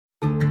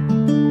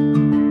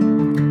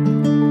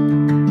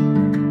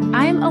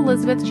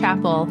Elizabeth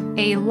Chappell,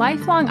 a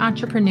lifelong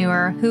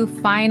entrepreneur who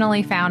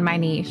finally found my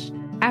niche.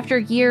 After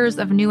years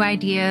of new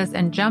ideas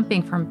and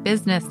jumping from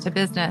business to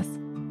business,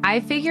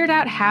 I figured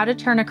out how to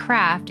turn a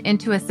craft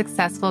into a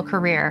successful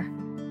career.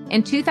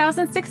 In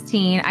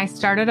 2016, I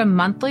started a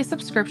monthly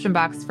subscription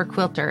box for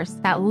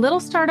quilters. That little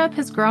startup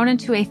has grown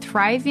into a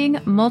thriving,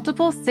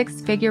 multiple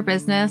six-figure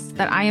business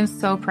that I am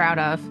so proud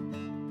of.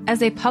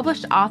 As a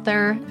published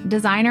author,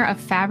 designer of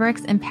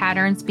fabrics and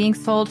patterns being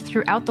sold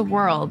throughout the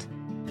world,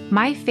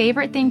 my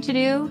favorite thing to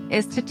do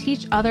is to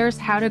teach others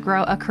how to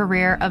grow a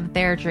career of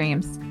their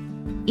dreams.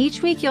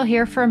 Each week, you'll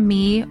hear from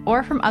me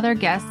or from other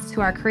guests who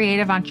are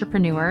creative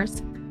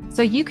entrepreneurs,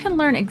 so you can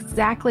learn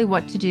exactly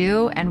what to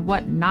do and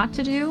what not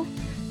to do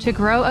to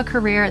grow a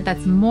career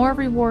that's more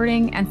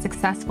rewarding and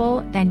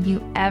successful than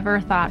you ever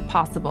thought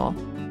possible.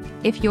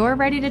 If you're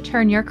ready to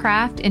turn your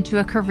craft into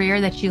a career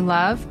that you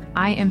love,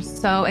 I am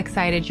so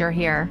excited you're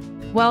here.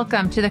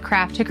 Welcome to the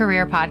Craft to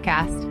Career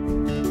podcast.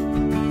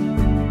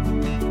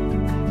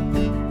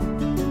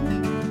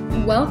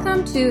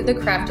 Welcome to the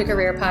Craft to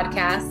Career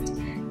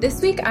podcast.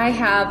 This week I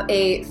have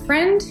a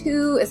friend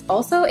who is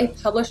also a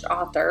published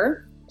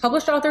author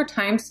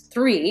times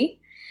 3,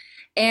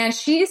 and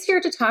she's here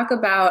to talk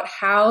about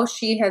how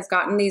she has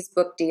gotten these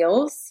book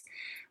deals,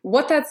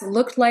 what that's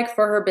looked like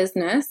for her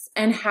business,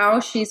 and how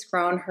she's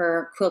grown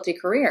her quilting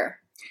career.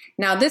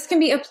 Now, this can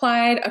be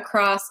applied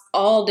across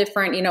all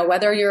different,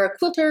 whether you're a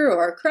quilter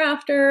or a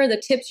crafter,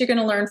 the tips you're going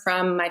to learn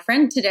from my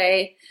friend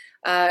today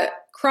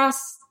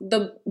cross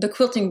the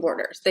quilting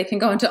borders. They can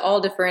go into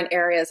all different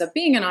areas of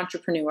being an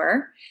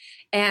entrepreneur.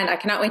 And I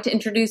cannot wait to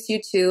introduce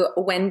you to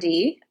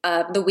Wendy,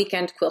 the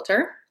Weekend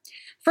Quilter.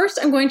 First,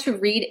 I'm going to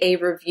read a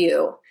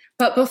review.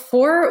 But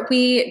before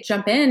we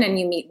jump in and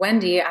you meet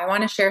Wendy, I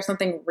want to share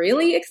something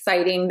really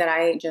exciting that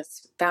I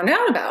just found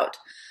out about.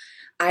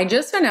 I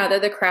just found out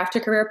that the Craft to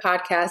Career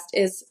podcast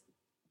is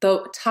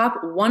the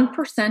top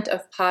 1%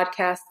 of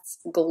podcasts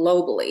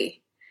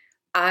globally.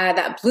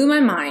 That blew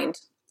my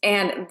mind.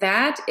 And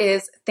that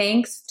is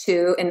thanks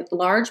to, in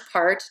large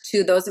part,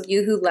 to those of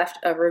you who left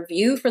a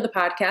review for the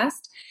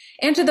podcast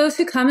and to those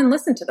who come and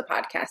listen to the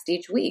podcast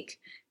each week.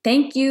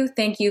 Thank you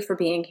for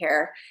being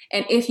here.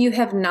 And if you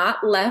have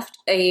not left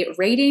a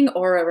rating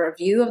or a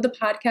review of the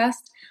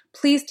podcast,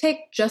 please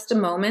take just a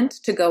moment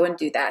to go and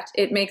do that.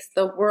 It makes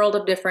the world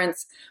of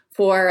difference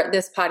for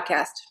this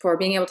podcast, for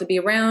being able to be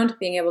around,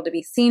 being able to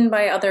be seen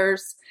by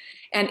others.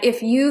 And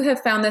if you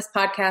have found this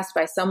podcast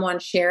by someone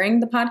sharing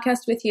the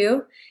podcast with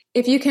you,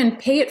 if you can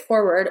pay it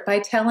forward by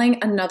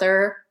telling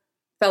another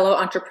fellow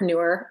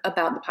entrepreneur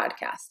about the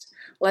podcast,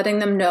 letting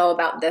them know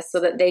about this so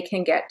that they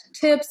can get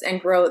tips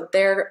and grow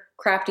their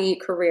crafty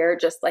career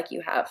just like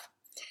you have.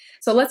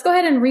 So let's go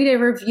ahead and read a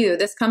review.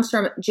 This comes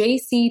from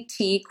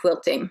JCT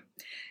Quilting.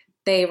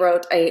 They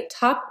wrote a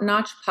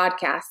top-notch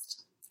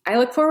podcast. I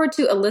look forward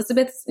to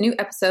Elizabeth's new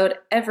episode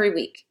every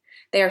week.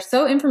 They are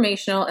so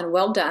informational and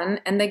well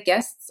done, and the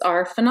guests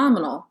are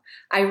phenomenal.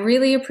 I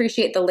really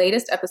appreciate the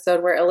latest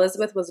episode where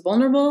Elizabeth was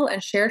vulnerable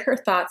and shared her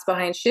thoughts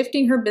behind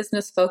shifting her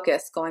business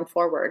focus going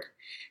forward.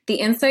 The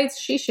insights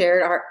she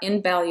shared are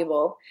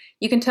invaluable.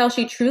 You can tell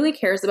she truly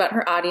cares about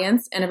her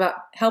audience and about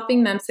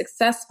helping them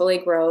successfully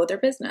grow their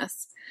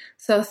business.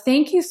 So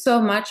thank you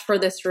so much for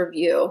this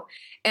review.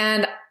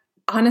 And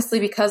honestly,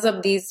 because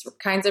of these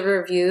kinds of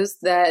reviews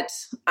that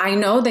I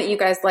know that you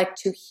guys like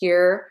to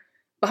hear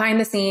behind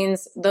the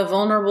scenes, the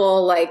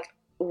vulnerable, like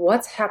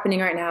what's happening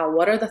right now?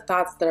 What are the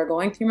thoughts that are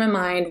going through my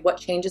mind? What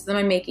changes am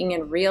I making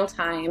in real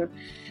time?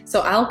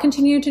 So I'll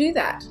continue to do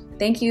that.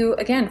 Thank you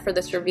again for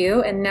this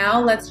review. And now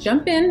let's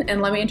jump in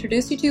and let me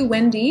introduce you to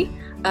Wendy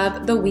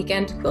of the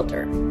Weekend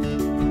Quilter.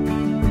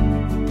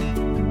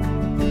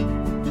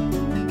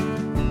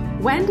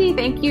 Wendy,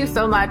 thank you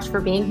so much for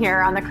being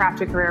here on the Craft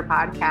to Career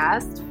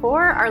podcast.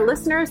 For our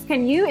listeners,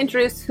 can you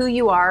introduce who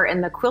you are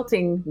in the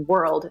quilting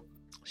world?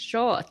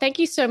 Sure. Thank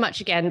you so much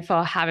again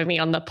for having me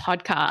on the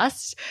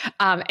podcast.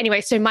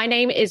 Anyway, so my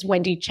name is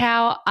Wendy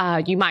Chow.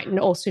 You might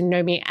also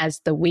know me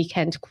as the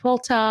Weekend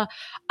Quilter.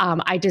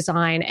 I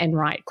design and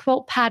write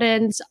quilt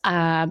patterns.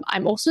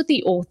 I'm also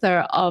the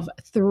author of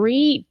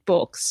 3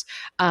 books.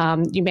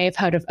 You may have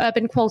heard of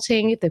Urban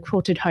Quilting, the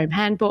Quilted Home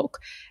Handbook,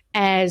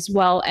 as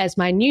well as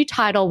my new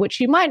title, which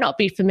you might not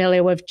be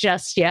familiar with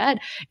just yet.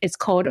 It's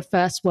called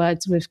First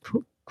Words with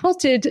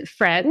Quilted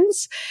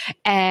Friends.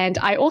 And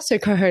I also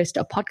co-host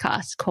a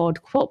podcast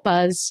called Quilt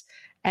Buzz.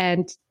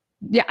 And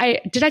yeah,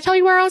 did I tell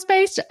you where I was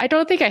based? I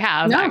don't think I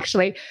have,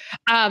 actually.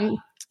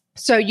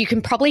 So you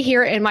can probably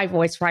hear it in my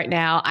voice right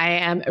now. I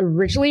am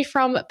originally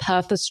from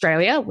Perth,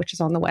 Australia, which is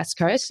on the West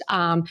Coast.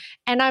 And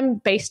I'm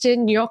based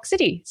in New York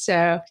City.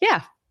 So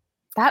yeah.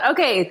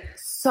 Okay,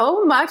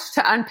 so much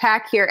to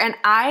unpack here. And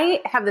I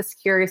have this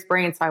curious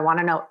brain, so I want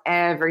to know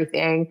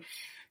everything.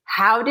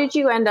 How did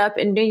you end up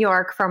in New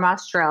York from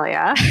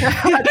Australia?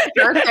 Let's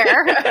start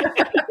there.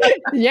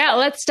 Yeah,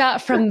 let's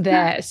start from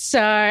there. So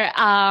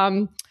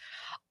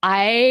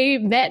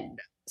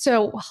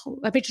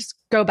let me just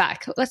go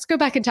back. Let's go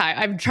back in time.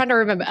 I'm trying to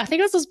remember. I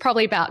think this was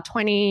probably about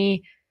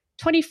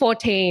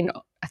 2014.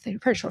 I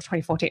think pretty sure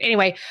 2014.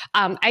 Anyway,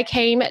 I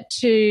came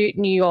to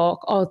New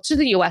York or to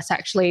the US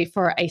actually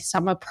for a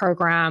summer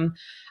program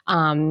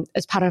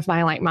as part of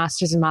my like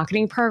master's in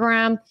marketing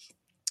program.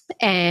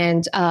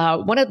 And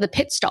one of the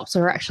pit stops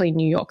were actually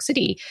New York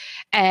City.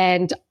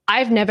 And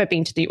I've never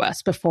been to the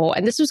US before.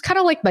 And this was kind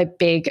of like my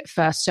big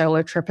first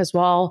solo trip as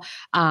well.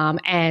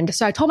 And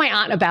so I told my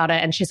aunt about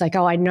it and she's like,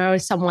 oh, I know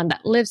someone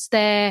that lives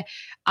there.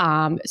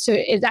 So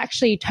it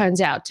actually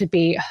turns out to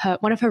be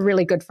one of her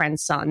really good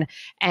friend's son.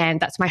 And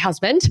that's my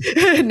husband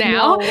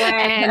now. No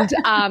way.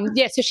 And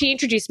so she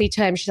introduced me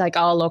to him. She's like,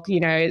 oh, look,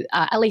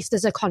 at least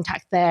there's a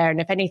contact there.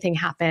 And if anything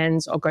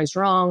happens or goes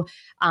wrong,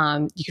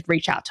 you could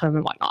reach out to him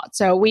and whatnot.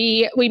 So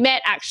we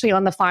met actually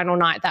on the final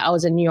night that I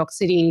was in New York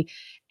City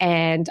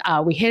and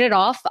we hit it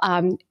off.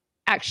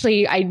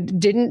 Actually, I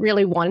didn't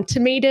really want to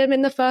meet him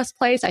in the first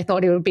place. I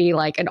thought it would be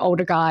like an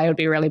older guy. It would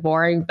be really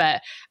boring.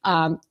 But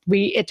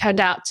it turned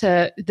out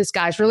to this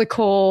guy's really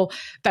cool.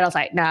 But I was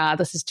like, nah,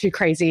 this is too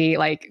crazy.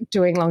 Like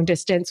doing long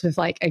distance with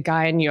like a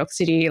guy in New York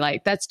City,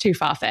 like that's too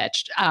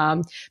far-fetched.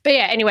 But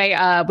yeah,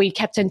 anyway, we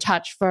kept in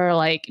touch for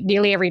like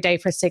nearly every day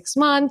for 6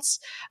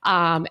 months.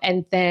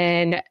 And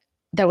then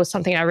there was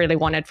something I really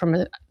wanted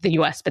from the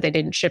US, but they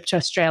didn't ship to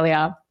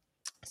Australia.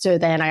 So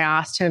then I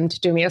asked him to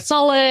do me a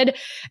solid.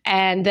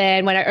 And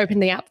then when I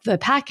opened the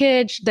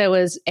package, there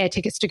was air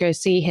tickets to go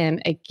see him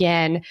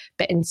again,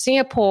 but in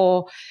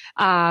Singapore.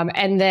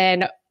 And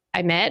then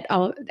I met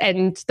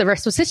and the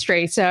rest was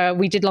history. So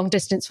we did long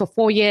distance for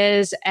 4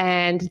 years.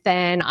 And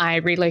then I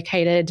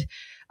relocated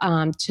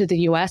to the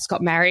US,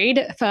 got married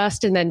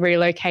first and then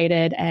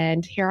relocated.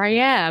 And here I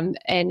am.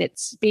 And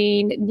it's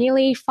been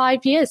nearly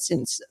 5 years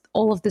since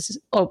all of this,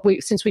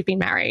 since we've been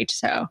married.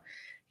 So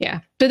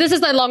yeah, but this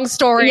is the long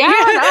story. Yeah, no,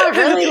 I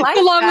really like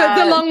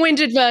the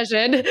long-winded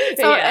version.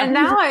 So, and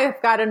now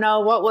I've got to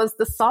know, what was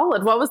the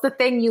solid? What was the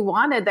thing you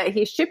wanted that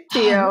he shipped to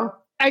you?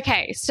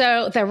 Okay,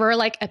 so there were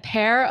like a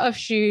pair of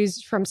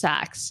shoes from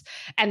Saks,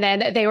 and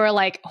then they were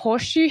like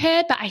horseshoe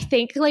head, but I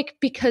think like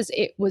because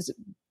it was,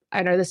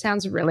 I know this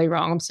sounds really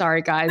wrong. I'm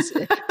sorry, guys.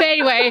 But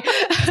anyway,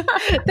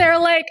 they're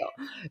like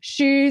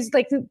shoes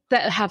like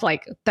that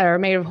are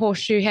made of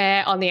horseshoe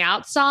hair on the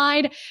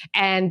outside.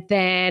 And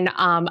then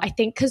I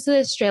think because the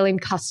Australian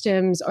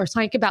customs or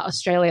something about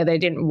Australia, they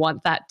didn't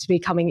want that to be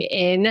coming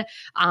in.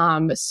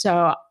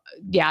 So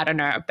yeah, I don't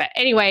know. But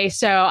anyway,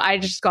 so I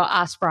just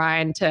asked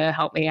Brian to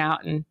help me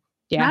out and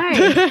yeah.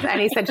 Nice. And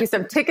he sent you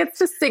some tickets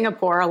to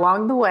Singapore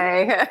along the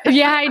way.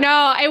 Yeah, I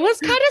know. It was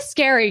kind of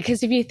scary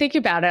because if you think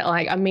about it,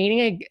 like I'm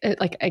meeting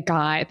a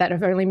guy that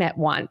I've only met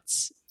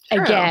once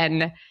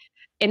again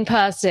in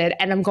person,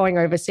 and I'm going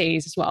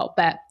overseas as well.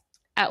 But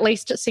at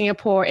least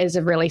Singapore is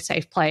a really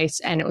safe place.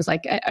 And it was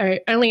like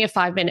only a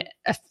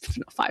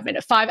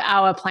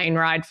 5-hour plane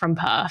ride from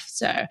Perth.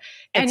 So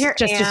it's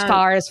just as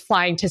far as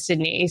flying to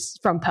Sydney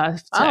from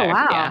Perth. So, oh,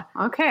 wow. Yeah.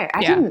 Okay. I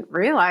didn't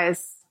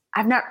realize.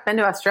 I've not been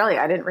to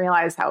Australia. I didn't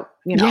realize how,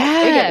 big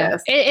it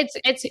is.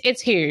 It's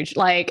huge.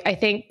 Like, I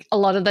think a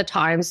lot of the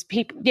times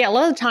people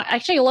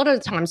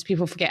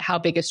forget how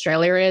big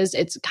Australia is.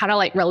 It's kind of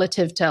like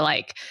relative to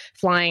like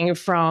flying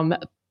from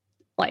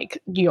like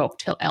New York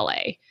to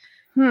LA.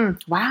 Yeah.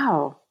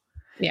 Wow.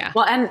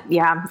 Well, and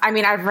yeah, I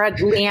mean, I've read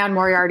Leanne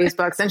Moriarty's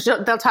books and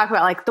they'll talk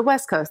about like the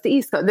West Coast, the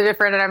East Coast, the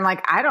different, and I'm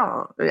like, I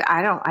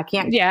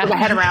can't get my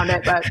head around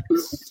it, but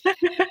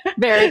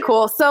very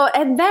cool. So,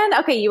 and then,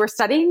 okay, you were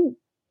studying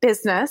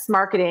business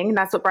marketing.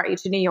 That's what brought you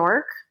to New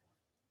York.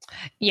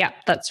 Yeah,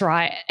 that's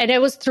right. And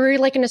it was through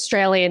like an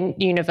Australian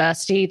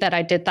university that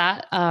I did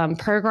that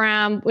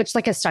program, which is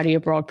like a study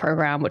abroad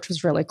program, which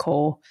was really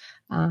cool.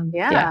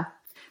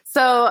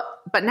 So,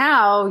 but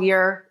now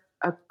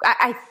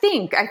I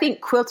think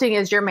quilting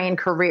is your main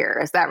career.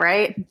 Is that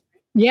right?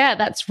 Yeah,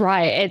 that's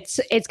right.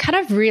 It's kind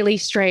of really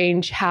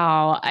strange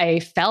how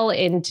I fell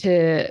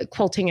into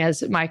quilting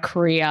as my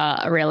career,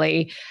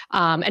 really.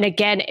 And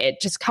again, it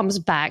just comes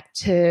back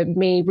to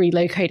me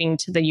relocating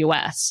to the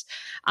US.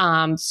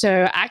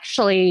 So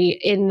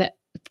actually,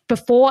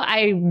 before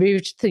I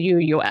moved to the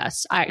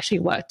US, I actually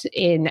worked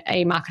in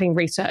a marketing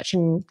research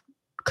and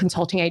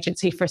consulting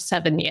agency for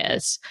 7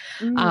 years.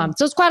 So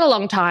it's quite a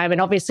long time.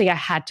 And obviously, I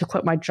had to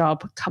quit my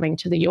job coming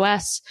to the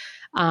US.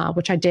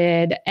 Which I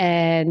did.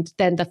 And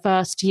then the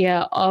first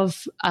year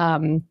of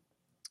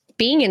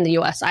being in the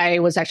US, I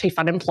was actually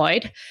fun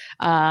employed.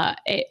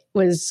 It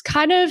was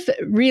kind of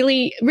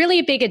really, really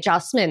a big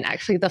adjustment,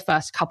 actually, the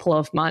first couple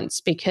of months,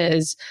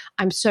 because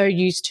I'm so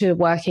used to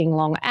working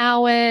long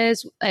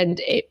hours, and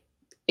it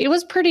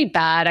was pretty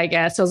bad, I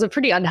guess. It was a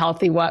pretty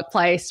unhealthy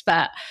workplace,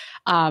 but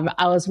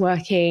I was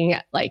working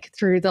like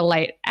through the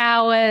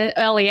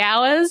early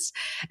hours,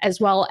 as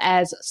well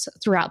as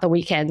throughout the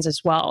weekends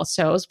as well.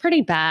 So it was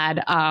pretty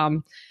bad.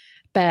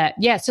 But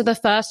yeah, so the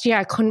first year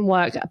I couldn't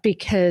work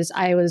because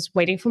I was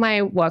waiting for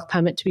my work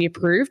permit to be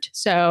approved.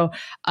 So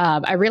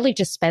I really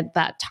just spent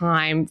that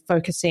time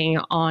focusing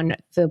on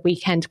the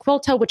weekend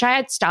quilter, which I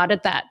had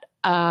started that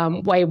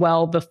way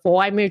well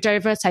before I moved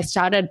over. So I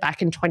started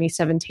back in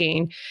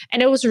 2017,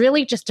 and it was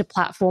really just a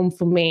platform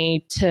for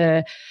me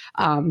to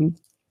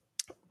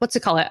what's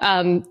it called?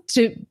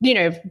 To,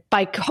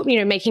 by,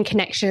 making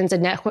connections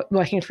and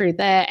networking through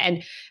there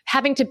and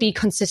having to be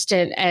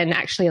consistent and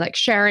actually like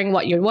sharing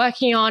what you're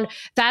working on,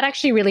 that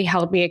actually really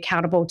held me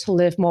accountable to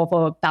live more of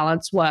a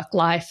balanced work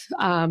life.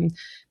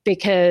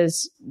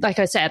 Because like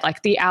I said,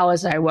 like the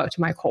hours that I worked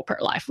in my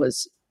corporate life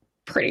was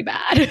pretty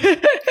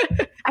bad.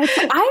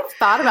 I've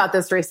thought about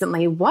this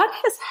recently. What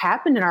has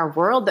happened in our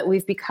world that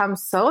we've become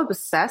so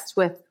obsessed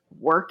with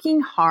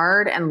working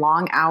hard and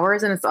long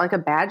hours? And it's like a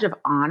badge of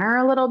honor,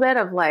 a little bit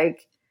of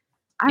like,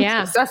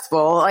 I'm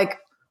successful. Like,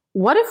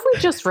 what if we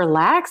just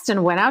relaxed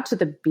and went out to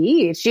the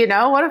beach?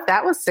 What if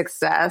that was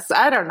success?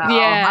 I don't know.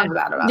 Yeah. I've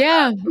thought about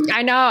that.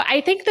 I know.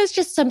 I think there's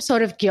just some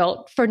sort of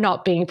guilt for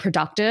not being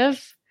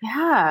productive.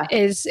 Yeah.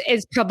 Is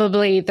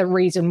probably the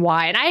reason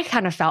why. And I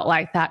kind of felt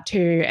like that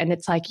too. And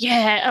it's like,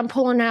 yeah, I'm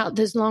pulling out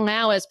these long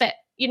hours, but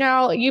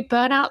you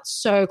burn out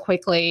so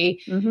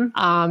quickly. Mm-hmm.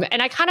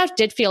 And I kind of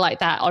did feel like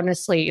that,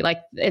 honestly, like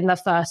in the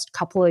first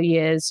couple of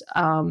years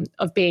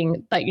of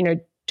being like,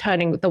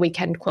 turning the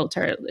weekend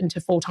quilter into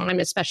full-time,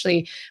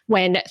 especially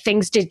when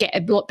things did get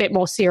a bit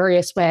more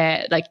serious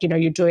where like,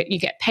 you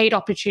get paid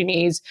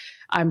opportunities.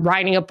 I'm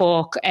writing a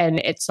book and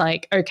it's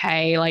like,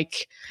 okay,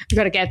 like you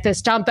got to get this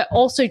done, but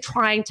also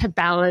trying to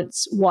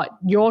balance what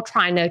you're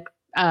trying to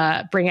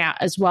bring out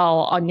as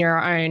well on your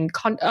own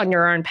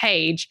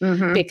page,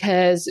 mm-hmm.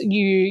 because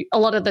a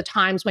lot of the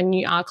times when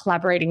you are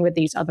collaborating with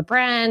these other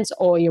brands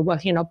or you're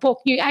working on a book,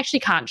 you actually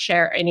can't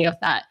share any of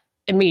that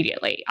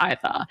immediately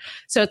either.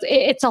 So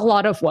it's a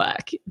lot of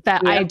work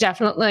that I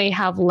definitely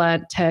have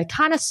learned to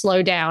kind of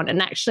slow down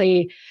and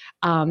actually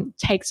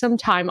take some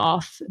time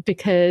off,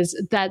 because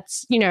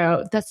that's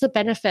the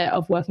benefit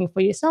of working for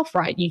yourself,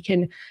 right? You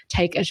can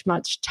take as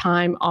much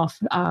time off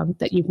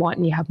that you want,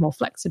 and you have more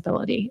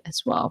flexibility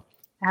as well.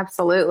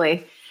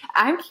 Absolutely.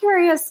 I'm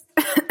curious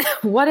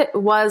what it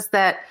was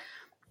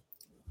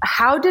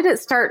how did it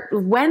start?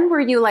 When were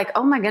you like,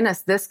 oh my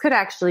goodness, this could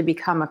actually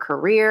become a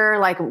career?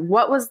 Like,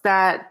 what was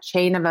that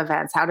chain of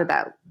events? How did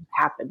that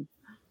happen?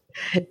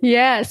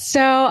 Yeah.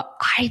 So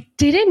I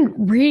didn't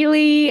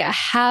really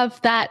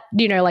have that,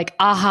 like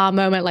aha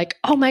moment, like,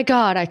 oh my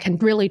God, I can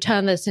really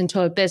turn this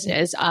into a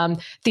business.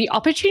 The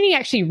opportunity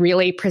actually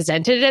really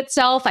presented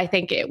itself. I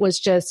think it was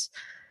just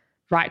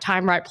right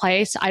time, right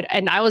place.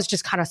 I was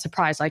just kind of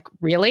surprised, like,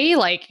 really?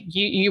 Like,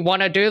 you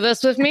want to do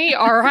this with me?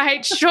 All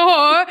right,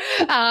 sure.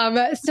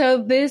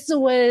 So this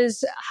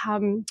was,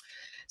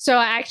 so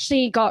I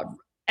actually got,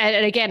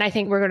 and again, I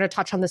think we're going to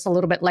touch on this a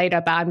little bit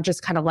later, but I'm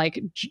just kind of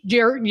like,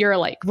 you're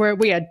like,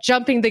 we are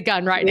jumping the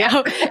gun right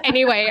now.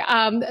 Anyway,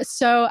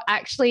 so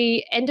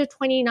actually end of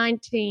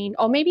 2019,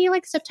 or maybe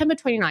like September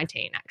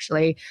 2019,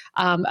 actually,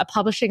 a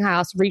publishing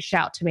house reached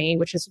out to me,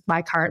 which is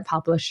my current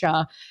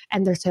publisher.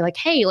 And they're saying like,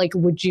 hey, like,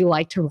 would you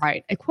like to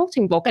write a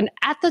quilting book? And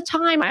at the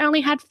time I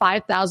only had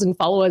 5,000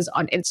 followers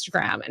on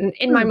Instagram. And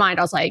in my mind,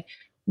 I was like,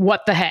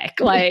 what the heck?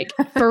 Like,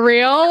 for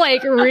real?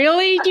 Like,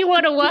 really? Do you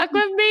want to work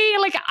with me?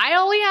 Like, I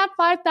only have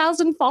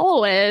 5,000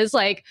 followers.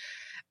 Like,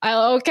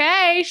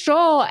 okay,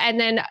 sure. And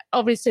then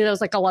obviously there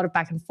was like a lot of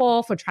back and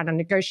forth. We're trying to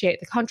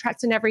negotiate the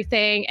contracts and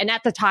everything. And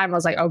at the time I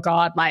was like, oh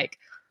God, like,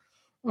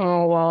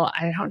 oh, well,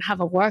 I don't have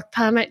a work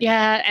permit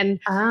yet. And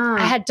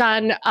I had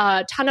done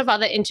a ton of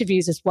other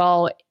interviews as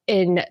well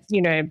in,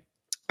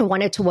 I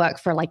wanted to work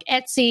for like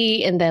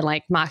Etsy in their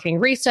like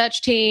marketing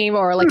research team,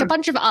 or like a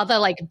bunch of other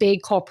like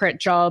big corporate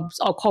jobs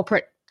or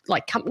corporate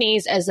like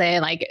companies as their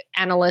like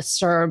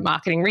analysts or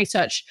marketing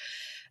research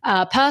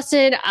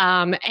person.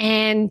 A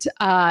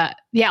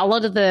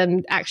lot of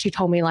them actually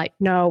told me like,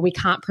 no, we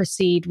can't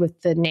proceed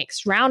with the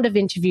next round of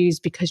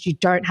interviews because you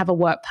don't have a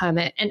work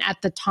permit. And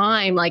at the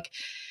time, like,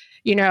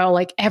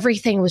 like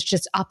everything was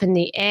just up in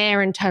the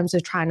air in terms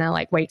of trying to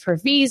like wait for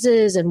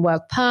visas and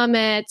work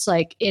permits.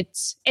 Like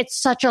it's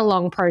such a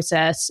long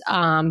process.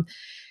 And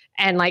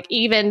like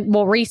even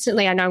more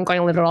recently, I know I'm going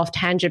a little off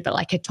tangent, but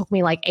like it took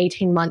me like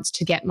 18 months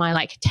to get my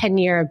like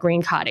 10-year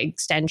green card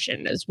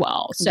extension as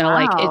well. So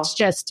like it's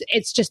just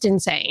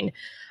insane.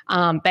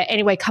 But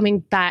anyway,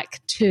 coming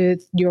back to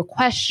your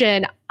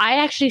question, I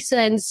actually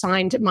then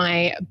signed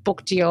my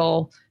book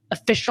deal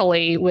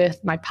officially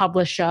with my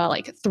publisher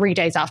like 3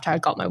 days after I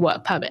got my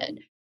work permit.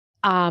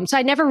 So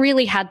I never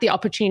really had the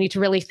opportunity to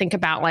really think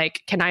about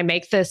like, can I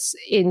make this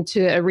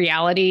into a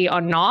reality or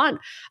not?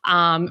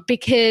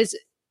 Because,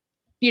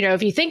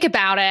 if you think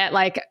about it,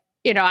 like,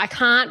 I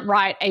can't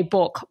write a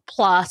book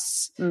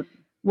plus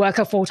work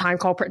a full-time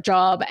corporate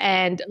job.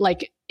 And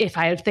like, if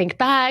I think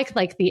back,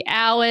 like the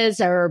hours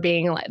they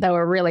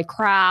were really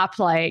crap.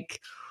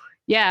 Like,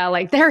 yeah,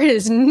 like there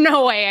is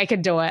no way I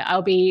could do it.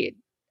 I'll be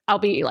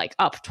like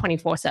up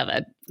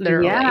 24/7,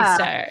 literally. Yeah.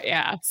 So,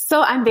 yeah.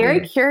 So I'm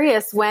very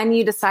curious, when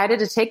you decided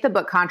to take the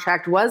book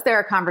contract, was there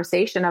a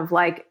conversation of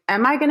like,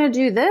 am I going to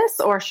do this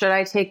or should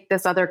I take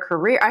this other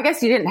career? I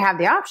guess you didn't have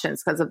the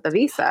options because of the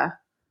visa.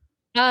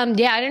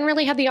 Yeah, I didn't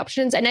really have the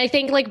options. And I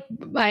think like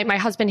my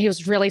husband, he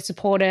was really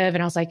supportive.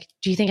 And I was like,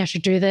 do you think I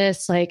should do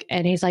this? Like,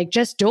 and he's like,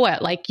 just do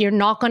it. Like, you're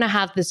not going to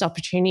have this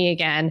opportunity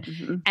again.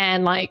 Mm-hmm.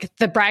 And like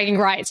the bragging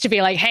rights to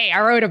be like, hey,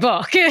 I wrote a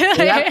book.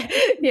 Yep.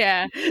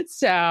 Yeah.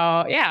 So,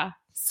 yeah.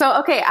 So,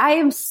 okay, I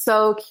am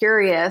so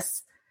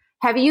curious.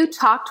 Have you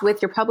talked with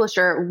your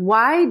publisher?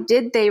 Why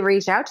did they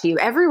reach out to you?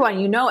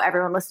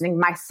 Everyone listening,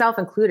 myself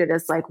included,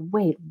 is like,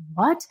 wait,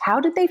 what?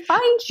 How did they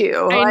find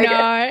you?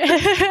 I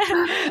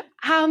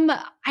know.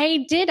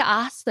 I did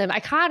ask them. I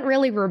can't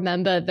really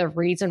remember the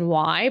reason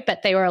why,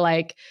 but they were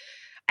like,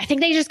 I think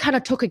they just kind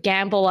of took a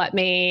gamble at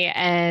me,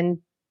 and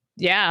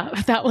yeah,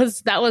 that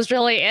was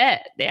really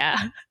it. Yeah.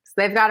 So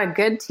they've got a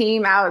good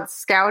team out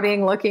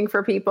scouting, looking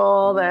for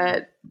people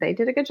that they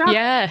did a good job.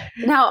 Yeah.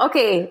 Now,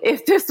 okay,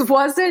 if this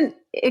wasn't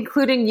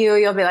including you,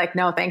 you'll be like,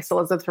 no, thanks,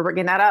 Elizabeth, for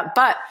bringing that up.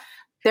 But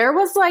there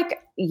was like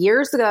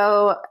years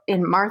ago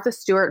in Martha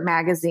Stewart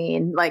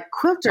magazine, like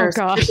quilters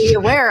to be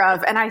aware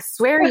of. And I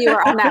swear you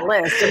were on that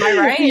list. Am I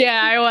right?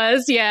 Yeah, I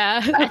was. Yeah.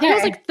 Okay. I think it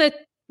was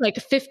like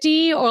the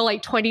 50 or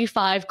like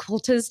 25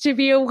 quilters to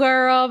be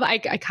aware of. I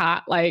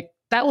can't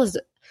that was,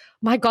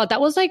 my God,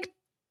 that was like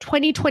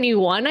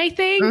 2021, I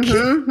think.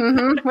 Mm-hmm,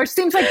 mm-hmm. Which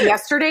seems like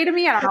yesterday to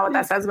me. I don't know what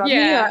that says about me.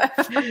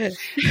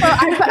 So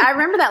I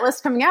remember that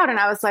list coming out and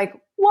I was like,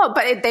 well,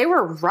 but they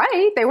were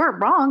right. They weren't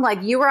wrong.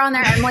 Like you were on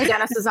there. Emily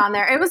Dennis is on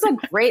there. It was a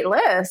great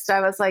list. I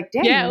was like,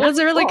 dang. Yeah, it was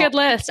a really good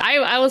list.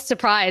 I was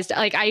surprised.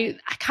 Like I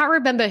can't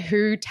remember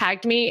who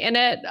tagged me in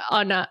it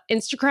on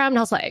Instagram. And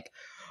I was like,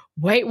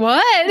 wait,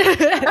 what?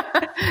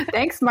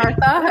 Thanks,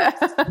 Martha.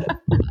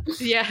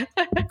 Yeah.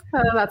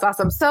 Oh, that's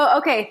awesome. So,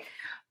 okay.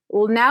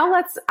 Well, now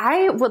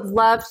I would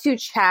love to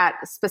chat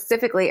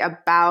specifically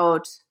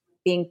about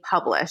being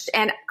published.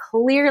 And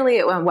clearly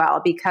it went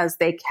well because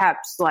they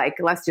kept like,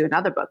 let's do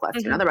another book.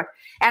 Let's do another book.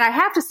 And I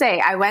have to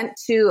say, I went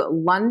to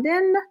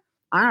London,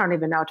 I don't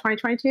even know,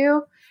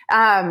 2022.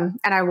 And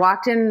I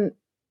walked in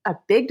a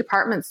big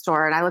department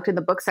store and I looked in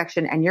the book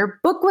section and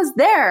your book was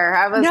there.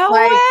 I was no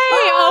like, way.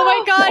 Oh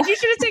my God. You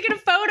should have taken a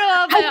photo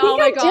of it. Oh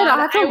my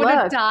God. I would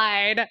have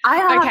died. I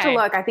have to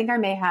look. I think I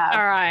may have.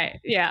 All right.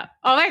 Yeah.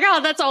 Oh my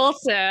God. That's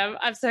awesome.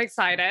 I'm so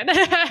excited.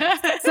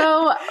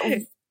 So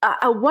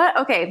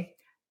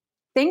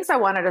things I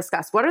want to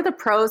discuss. What are the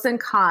pros and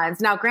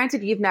cons? Now,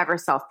 granted, you've never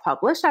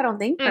self-published, I don't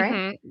think,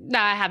 right? No,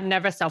 I have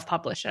never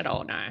self-published at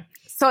all, no.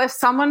 So if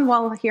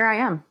here I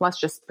am, let's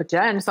just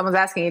pretend someone's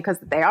asking you because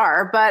they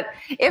are, but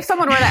if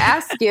someone were to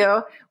ask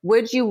you,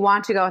 would you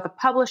want to go with a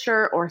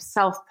publisher or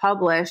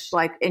self-publish?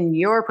 Like in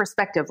your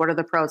perspective, what are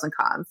the pros and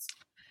cons?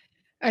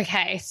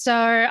 Okay, so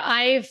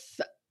I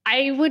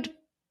would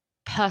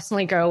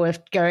personally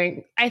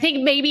I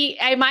think maybe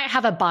I might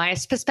have a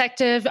biased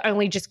perspective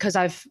only just because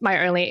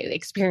my only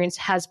experience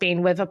has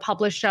been with a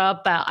publisher,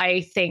 but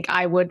I think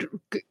I would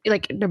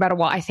no matter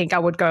what, I think I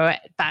would go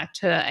back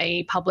to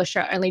a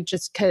publisher only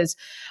just because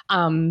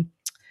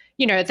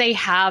they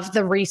have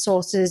the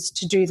resources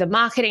to do the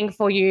marketing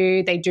for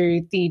you. They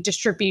do the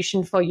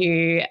distribution for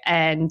you.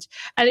 And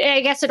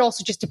I guess it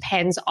also just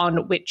depends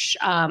on which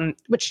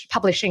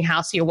publishing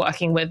house you're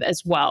working with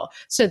as well.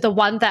 So the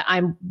one that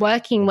I'm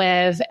working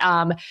with,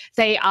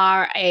 they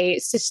are a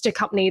sister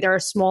company. They're a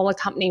smaller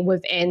company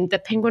within the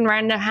Penguin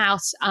Random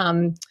House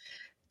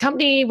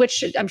company,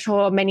 which I'm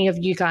sure many of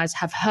you guys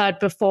have heard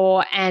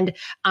before. And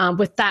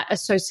with that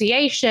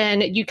association,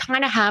 you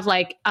kind of have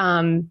like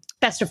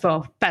best of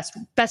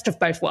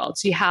both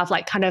worlds. You have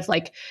like kind of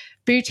like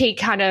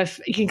boutique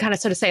you can kind of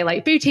sort of say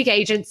like boutique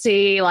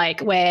agency,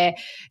 like where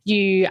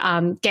you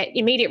get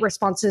immediate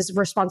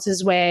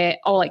responses where,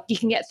 or like you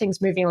can get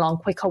things moving along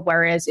quicker.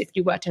 Whereas if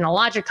you worked in a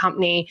larger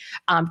company,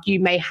 you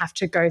may have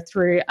to go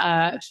through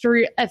a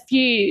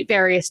few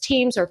various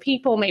teams or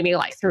people, maybe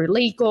like through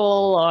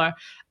legal or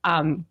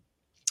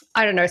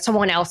I don't know,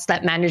 someone else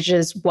that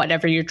manages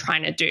whatever you're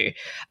trying to do.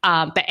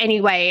 But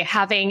anyway,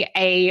 having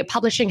a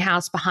publishing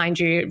house behind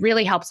you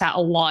really helps out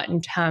a lot in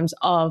terms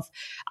of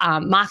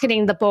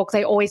marketing the book.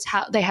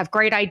 They have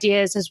great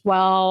ideas as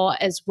well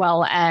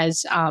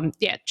as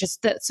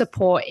just the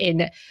support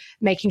in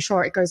making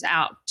sure it goes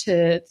out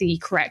to the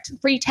correct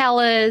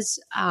retailers.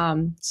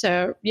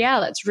 So yeah,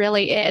 that's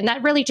really it. And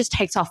that really just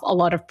takes off a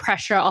lot of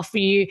pressure off of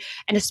you.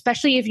 And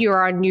especially if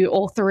you're a new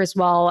author as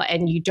well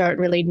and you don't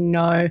really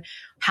know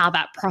how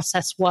that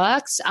process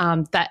works,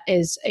 that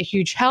is a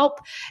huge help.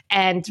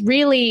 And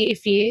really,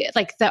 if you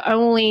like, the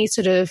only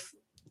sort of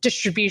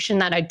distribution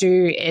that I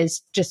do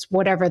is just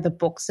whatever the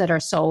books that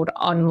are sold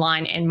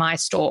online in my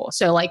store.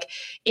 So like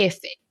if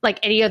like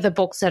any of the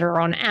books that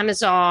are on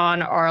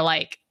Amazon or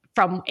like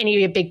from any of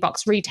your big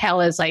box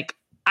retailers, like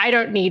I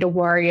don't need to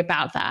worry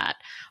about that,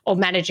 or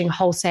managing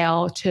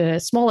wholesale to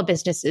smaller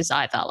businesses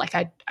either. Like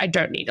I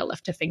don't need to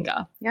lift a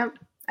finger. Yep.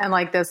 And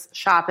like this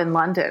shop in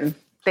London,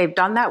 they've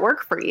done that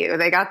work for you.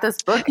 They got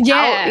this book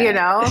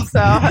out, so.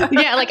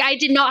 Yeah, like I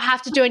did not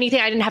have to do anything.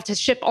 I didn't have to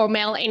ship or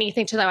mail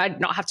anything to them. I did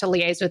not have to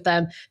liaise with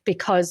them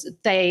because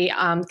they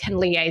can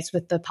liaise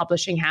with the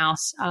publishing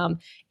house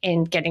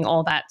in getting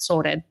all that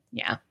sorted.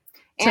 Yeah.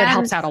 So it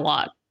helps out a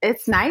lot.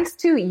 It's nice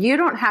too. You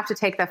don't have to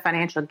take the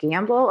financial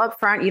gamble up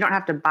front. You don't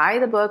have to buy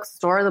the books,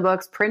 store the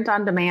books, print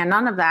on demand,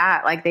 none of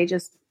that. Like they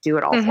just do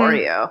it all for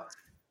you.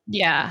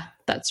 Yeah,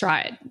 that's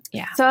right.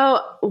 Yeah. So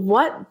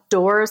what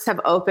doors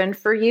have opened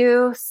for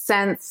you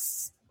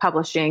since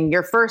publishing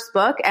your first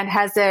book? And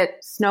has it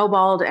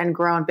snowballed and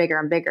grown bigger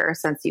and bigger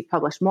since you've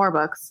published more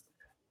books?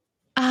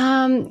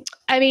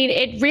 I mean,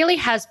 it really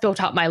has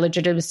built up my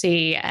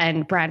legitimacy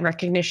and brand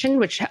recognition,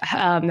 which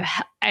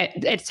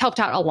it's helped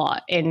out a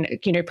lot in,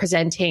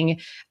 presenting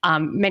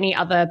many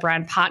other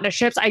brand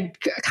partnerships. I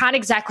can't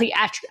exactly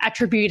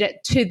attribute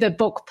it to the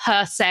book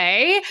per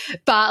se,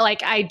 but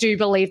like I do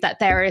believe that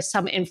there is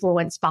some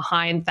influence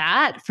behind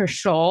that for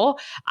sure.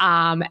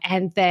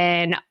 And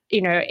then,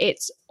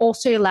 it's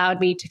also allowed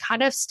me to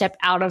kind of step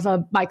out of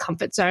my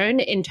comfort zone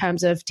in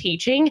terms of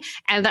teaching.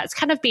 And that's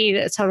kind of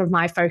been sort of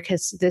my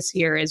focus this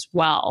year as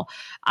well.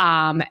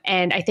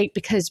 And I think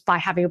because by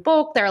having a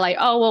book, they're like,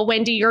 oh, well,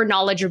 Wendy, you're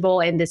knowledgeable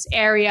in this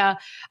area.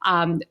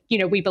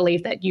 We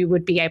believe that you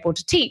would be able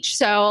to teach.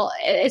 So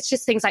it's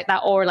just things like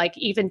that, or like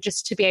even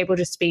just to be able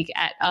to speak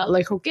at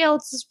local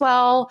guilds as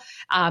well,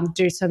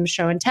 do some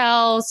show and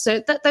tells.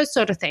 So those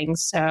sort of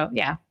things. So,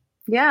 yeah.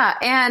 Yeah.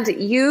 And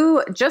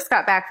you just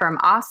got back from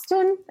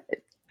Austin.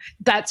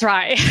 That's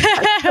right.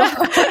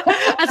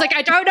 I was like,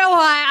 I don't know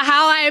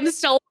how I am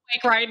still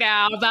awake right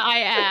now, but I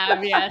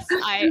am. Yes.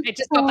 I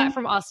just got back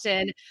from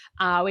Austin.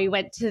 We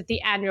went to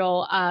the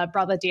annual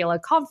Brother Dealer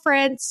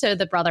Conference, so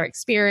the Brother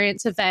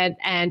Experience event.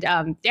 And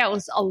it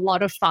was a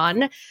lot of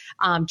fun,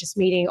 just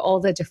meeting all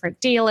the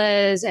different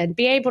dealers and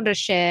be able to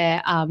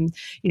share,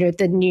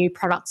 the new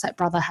products that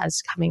Brother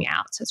has coming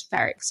out. So it's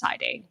very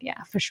exciting.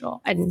 Yeah, for sure.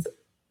 And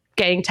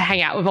getting to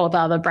hang out with all the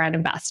other brand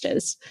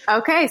ambassadors.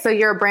 Okay. So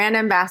you're a brand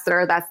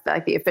ambassador. That's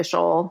like the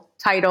official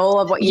title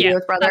of what you do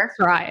with Brother.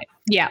 That's right.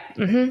 Yeah.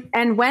 Mm-hmm.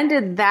 And when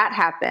did that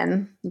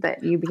happen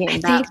that you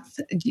became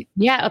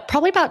that?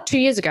 Probably about 2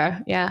 years ago.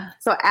 Yeah.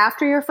 So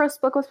after your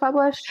first book was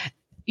published?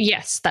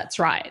 Yes, that's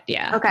right.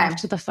 Yeah. Okay.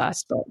 After the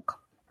first book.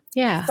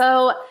 Yeah.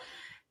 So,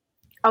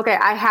 okay,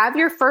 I have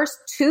your first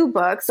two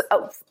books,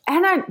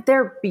 and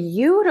they're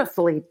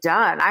beautifully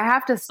done. I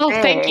have to say. Oh,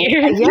 thank you.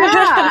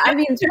 Yeah, I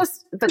mean,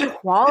 just the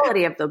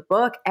quality of the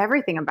book,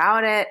 everything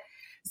about it.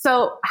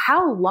 So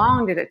how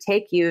long did it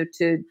take you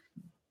to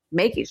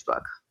make each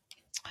book?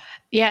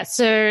 Yeah,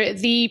 so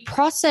the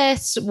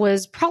process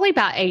was probably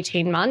about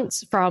 18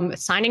 months from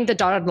signing the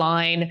dotted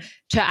line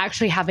to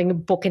actually having a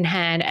book in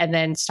hand and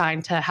then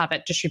starting to have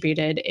it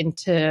distributed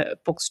into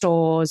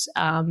bookstores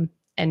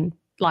and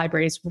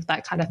libraries,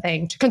 that kind of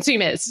thing, to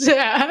consumers.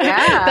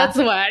 Yeah. That's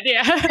the word.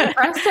 Yeah.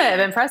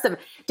 Impressive.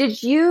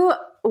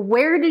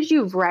 Where did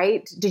you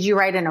write? Did you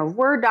write in a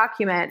Word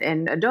document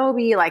in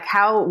Adobe? Like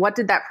what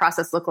did that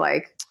process look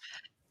like?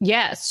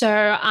 Yeah. So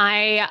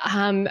I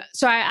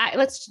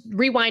let's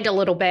rewind a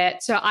little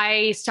bit. So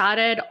I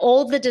started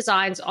all the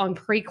designs on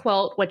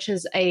Pre-Quilt, which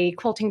is a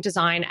quilting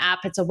design app.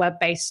 It's a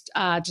web-based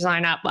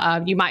design app.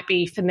 You might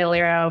be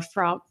familiar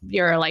from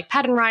your like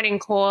pattern writing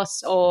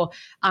course, or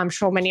I'm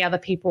sure many other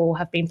people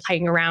have been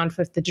playing around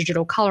with the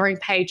digital coloring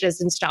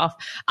pages and stuff.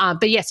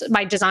 But yes,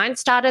 my design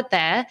started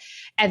there,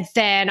 and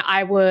then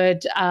I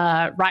would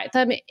write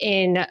them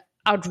in.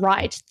 I would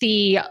write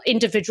the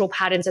individual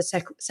patterns as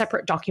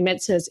separate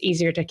documents so it's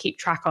easier to keep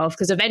track of,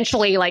 because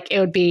eventually it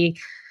would be,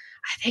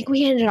 I think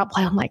we ended up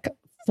on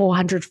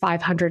 400,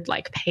 500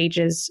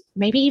 pages,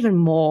 maybe even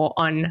more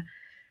on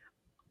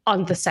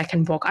the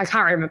second book. I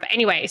can't remember.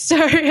 Anyway, so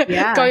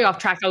going off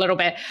track a little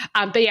bit.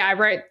 But yeah, I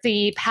wrote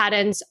the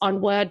patterns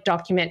on Word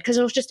document because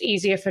it was just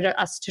easier for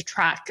us to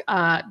track,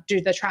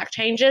 do the track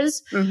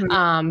changes.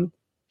 Mm-hmm.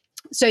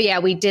 So yeah,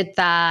 we did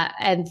that,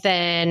 and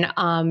then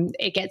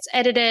it gets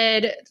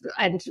edited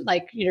and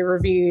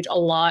reviewed a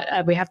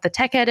lot. We have the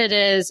tech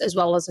editors as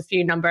well as a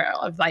few number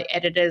of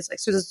editors.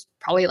 So there's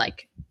probably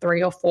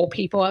 3 or 4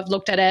 people have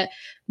looked at it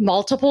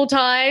multiple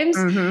times.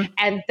 Mm-hmm.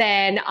 And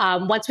then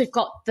once we've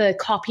got the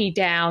copy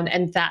down,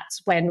 and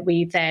that's when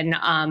we then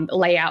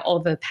lay out all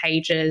the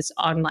pages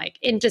on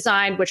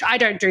InDesign, which I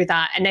don't do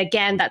that. And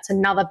again, that's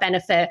another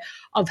benefit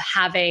of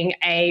having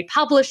a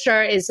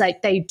publisher is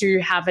they do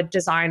have a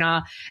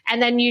designer,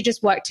 and then you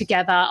just work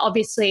together.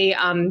 Obviously,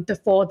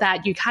 before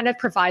that, you kind of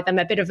provide them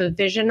a bit of a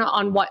vision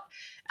on what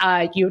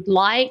you'd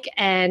like,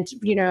 and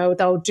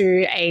they'll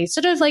do a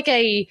sort of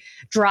a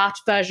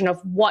draft version of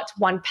what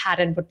one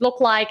pattern would look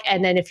like,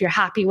 and then if you're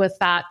happy with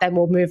that, then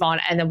we'll move on,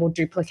 and then we'll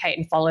duplicate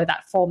and follow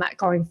that format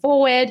going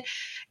forward.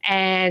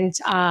 And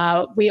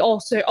we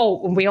also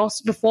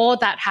before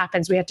that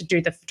happens, we have to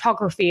do the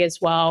photography as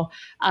well,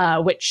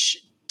 which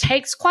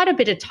takes quite a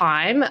bit of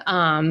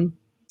time.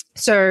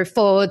 So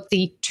for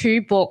the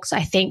 2 books,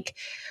 I think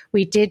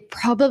we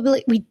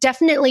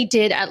definitely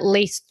did at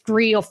least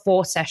 3 or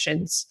 4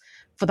 sessions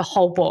for the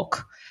whole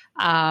book.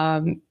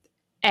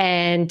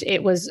 And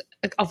it was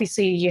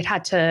obviously you'd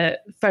had to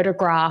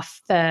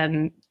photograph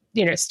them,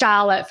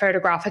 style it,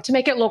 photograph it to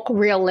make it look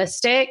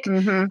realistic.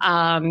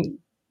 Mm-hmm.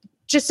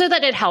 just so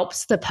that it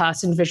helps the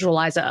person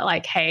visualize it,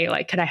 like, hey,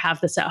 like, can I have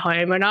this at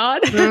home or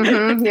not?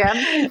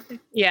 Yeah.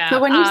 Yeah.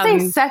 So when you say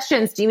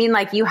sessions, do you mean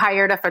like you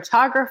hired a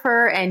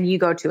photographer and you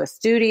go to a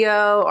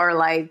studio, or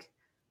like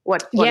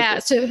what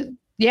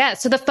yeah.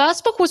 So the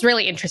first book was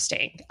really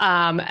interesting.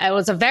 It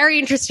was a very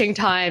interesting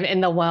time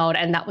in the world,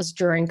 and that was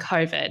during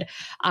COVID.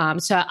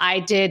 So I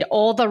did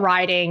all the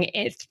writing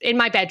in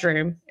my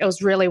bedroom. It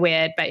was really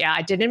weird, but yeah,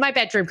 I did it in my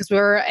bedroom because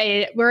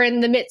we're in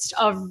the midst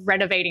of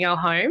renovating our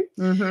home,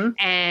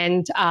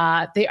 and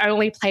the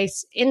only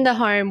place in the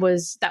home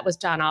that was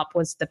done up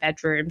was the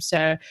bedroom.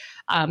 So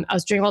I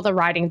was doing all the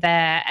writing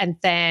there, and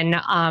then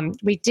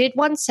we did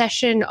one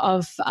session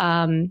of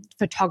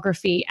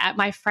photography at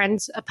my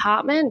friend's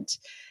apartment.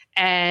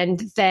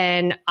 And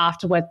then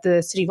afterward,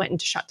 the city went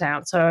into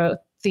shutdown. So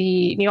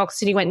the New York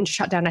City went into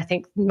shutdown, I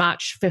think,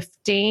 March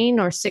 15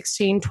 or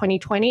 16,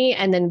 2020.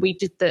 And then we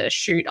did the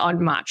shoot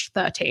on March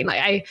 13.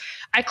 Like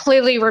I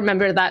clearly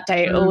remember that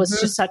day. It was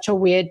just such a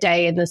weird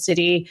day in the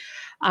city.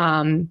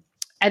 And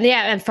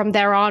from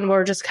there on,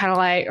 we're just kind of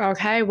like,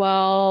 okay,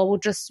 well, we'll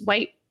just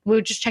wait.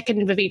 We'll just check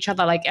in with each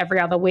other like every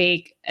other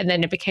week. And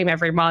then it became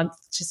every month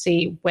to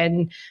see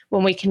when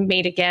we can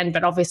meet again.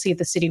 But obviously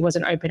the city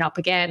wasn't open up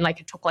again. Like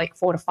it took like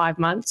 4 to 5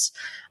 months.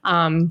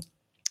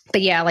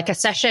 But yeah, like a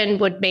session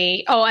would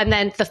be, and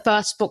then the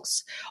first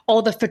books,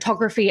 all the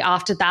photography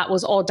after that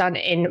was all done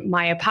in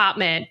my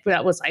apartment.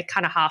 That was like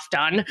kind of half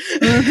done.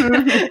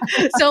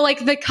 So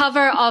like the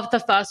cover of the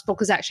first book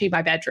was actually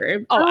my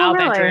bedroom. Our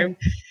really? Bedroom.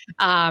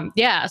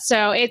 Yeah.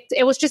 So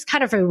it was just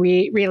kind of a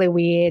really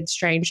weird,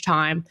 strange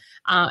time.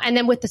 And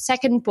then with the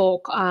second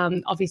book,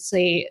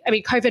 obviously, I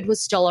mean, COVID was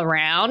still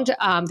around.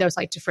 There was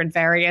like different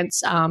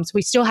variants. So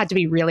we still had to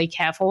be really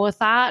careful with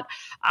that.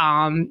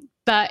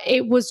 But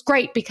it was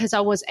great because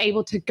I was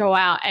able to go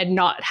out and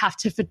not have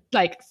to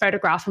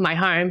photograph in my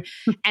home.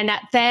 And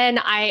then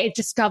I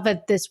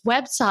discovered this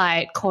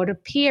website called a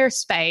Peer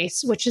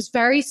Space, which is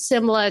very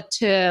similar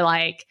to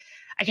like,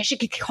 I guess you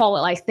could call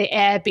it like the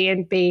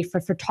Airbnb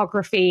for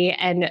photography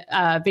and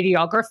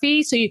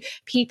videography. So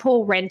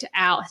people rent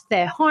out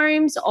their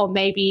homes or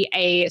maybe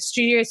a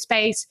studio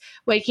space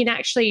where you can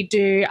actually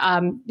do,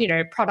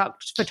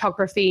 product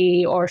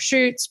photography or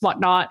shoots,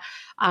 whatnot.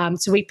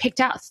 So we picked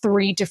out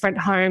 3 different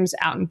homes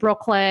out in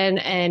Brooklyn,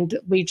 and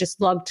we just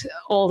logged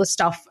all the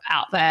stuff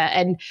out there.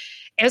 And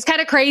it was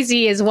kind of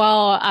crazy as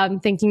well,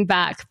 thinking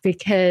back,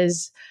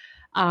 because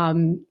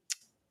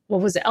what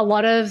was it? A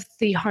lot of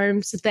the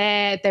homes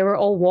there, they were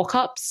all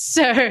walk-ups.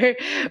 So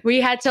we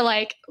had to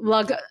like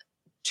lug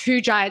 2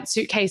 giant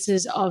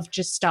suitcases of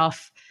just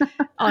stuff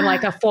on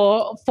like a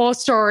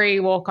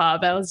 4-story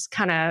walk-up. It was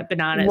kind of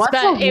bananas. What's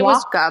a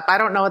walk-up? I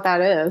don't know what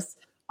that is.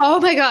 Oh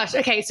my gosh.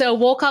 Okay. So a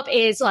walk-up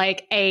is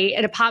like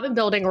an apartment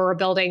building or a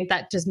building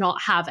that does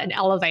not have an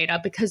elevator,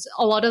 because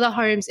a lot of the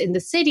homes in the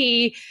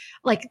city,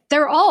 like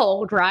they're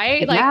old,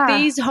 right? Yeah.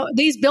 Like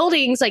these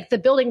buildings, like the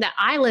building that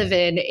I live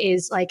in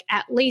is like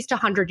at least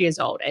 100 years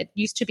old. It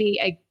used to be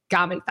a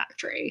garment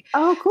factory.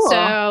 Oh, cool.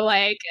 So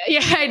like,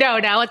 yeah, I know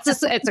now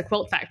it's a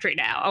quilt factory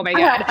now. Oh my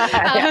God.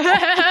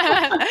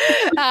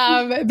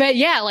 But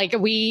yeah, like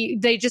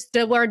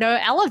there were no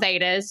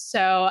elevators.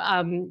 So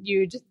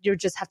you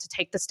just have to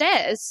take the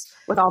stairs.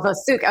 With all those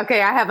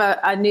okay, I have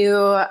a new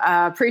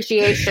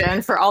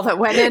appreciation for all that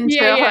went into.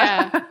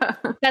 Yeah.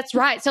 That's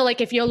right. So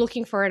like if you're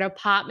looking for an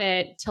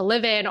apartment to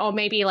live in, or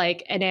maybe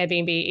like an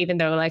Airbnb, even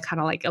though like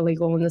kind of like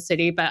illegal in the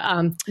city, but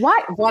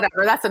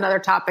whatever. That's another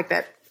topic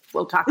that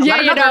we'll talk about.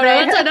 Yeah,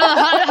 that's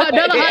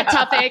another hot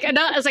topic.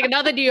 It's like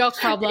another New York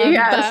problem.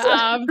 Yes.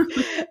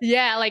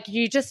 But like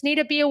you just need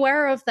to be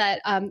aware of that.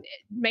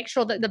 Make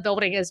sure that the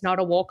building is not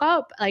a walk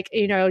up. Like,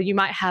 you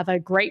might have a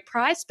great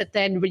price, but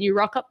then when you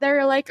rock up there,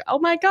 you're like, oh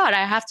my God,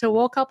 I have to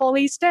walk up all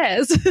these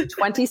stairs.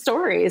 20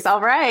 stories. All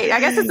right. I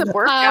guess it's a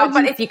workout,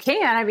 but if you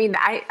can, I mean,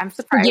 I'm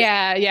surprised.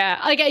 Yeah.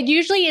 Like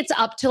usually it's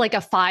up to like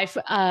a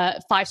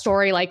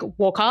 5-story like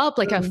walk up,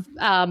 like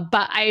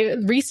but I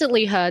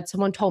recently heard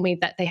someone told me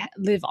that they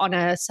live on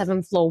a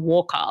 7th floor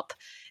walk up,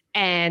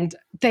 and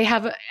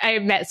I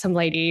met some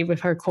lady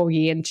with her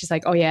corgi, and she's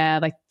like, oh yeah,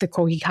 like the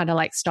corgi kind of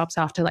like stops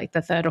after like the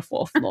 3rd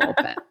or 4th floor.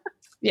 But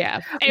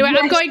yeah. Anyway,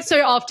 I'm going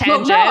so off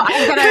tangent. Well,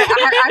 no,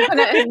 I'm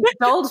gonna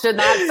indulge in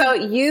that. So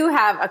you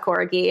have a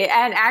corgi,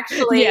 and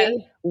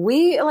actually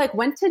we like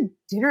went to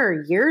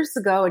dinner years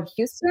ago in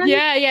Houston.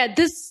 Yeah.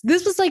 This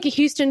was like a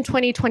Houston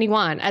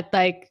 2021 at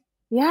like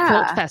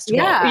Quilt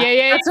Festival.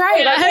 Yeah. That's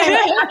right.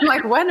 I'm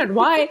like, when and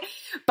why?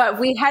 But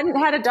we hadn't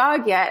had a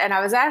dog yet. And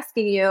I was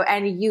asking you,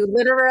 and you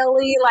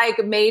literally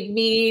like made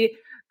me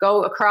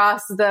go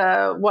across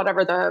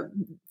the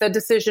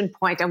decision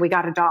point, and we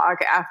got a dog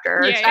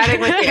after chatting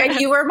with you. And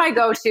you were my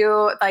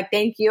go-to. Like,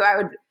 thank you. I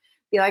would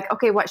be like,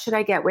 okay, what should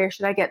I get? Where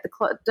should I get the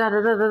clothes?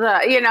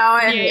 You know?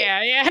 And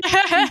yeah.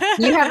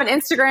 you have an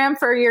Instagram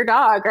for your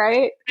dog,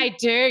 right? I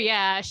do.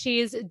 Yeah.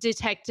 She's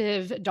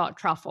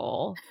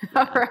detective.truffle.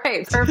 All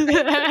right.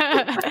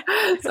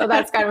 Perfect. So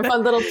that's kind of a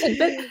fun little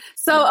tidbit.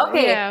 So,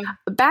 okay,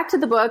 back to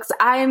the books.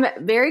 I'm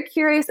very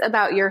curious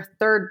about your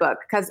third book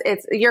because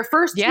it's your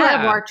first two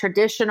are more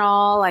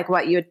traditional, like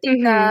what you would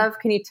think of.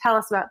 Can you tell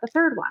us about the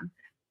third one?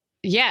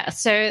 Yeah,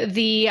 so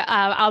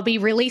I'll be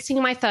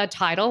releasing my third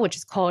title, which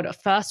is called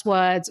First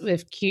Words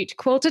with Cute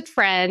Quilted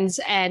Friends,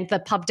 and the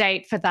pub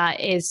date for that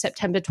is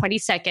September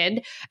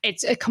 22nd.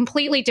 It's a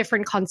completely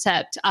different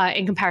concept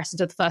in comparison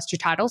to the first two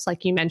titles,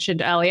 like you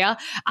mentioned earlier.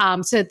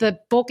 So the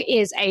book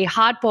is a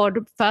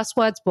hardboard First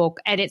Words book,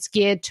 and it's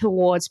geared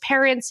towards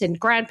parents and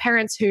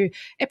grandparents who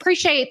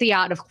appreciate the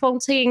art of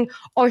quilting,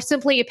 or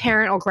simply a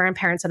parent or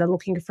grandparents that are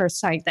looking for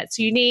something that's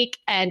unique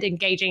and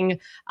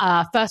engaging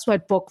first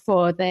word book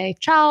for their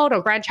child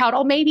or grandchild,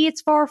 or maybe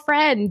it's for a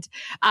friend.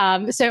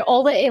 So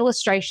all the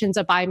illustrations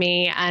are by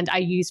me, and I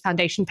use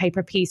foundation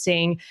paper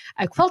piecing,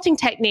 a quilting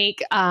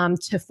technique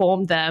to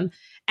form them.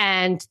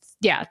 And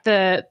yeah,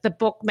 the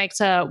book makes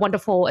a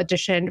wonderful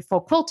addition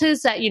for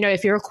quilters that, you know,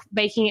 if you're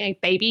making a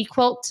baby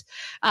quilt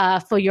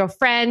for your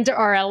friend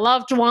or a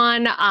loved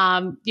one,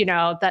 you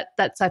know,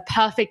 that's a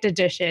perfect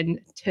addition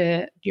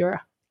to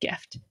your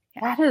gift.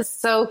 Yeah. That is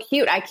so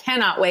cute. I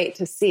cannot wait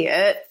to see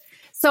it.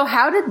 So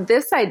how did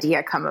this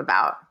idea come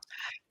about?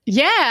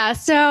 Yeah,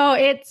 so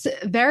it's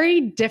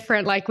very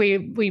different, like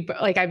we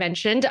like I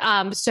mentioned.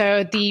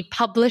 So the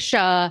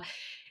publisher,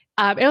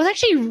 it was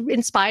actually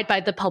inspired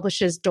by the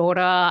publisher's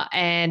daughter,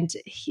 and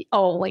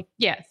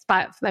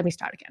let me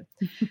start again.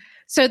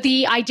 So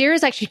the idea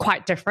is actually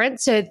quite different.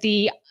 So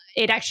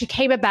it actually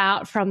came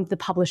about from the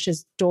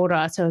publisher's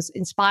daughter. So it was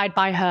inspired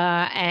by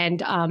her, and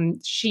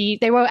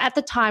they were at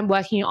the time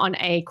working on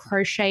a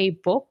crochet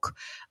book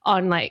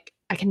on I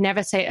can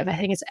never say it. I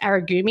think it's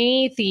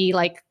aragumi, the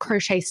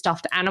crochet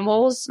stuffed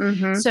animals.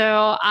 Mm-hmm.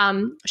 So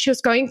she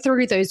was going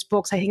through those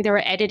books. I think they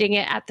were editing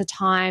it at the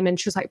time, and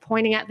she was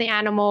pointing at the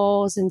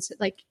animals, and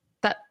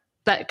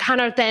that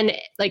kind of then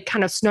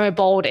kind of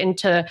snowballed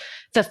into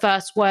the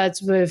First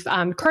Words with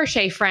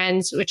Crochet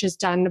Friends, which is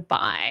done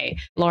by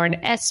Lauren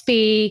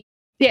Espy.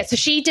 Yeah, so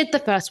she did the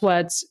First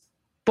Words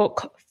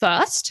book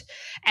first,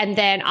 and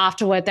then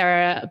afterward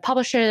their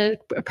publisher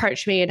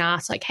approached me and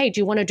asked hey, do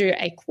you want to do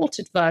a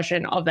quilted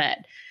version of it?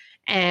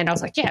 And I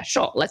was like, yeah,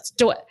 sure, let's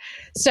do it.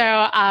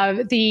 So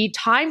the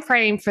time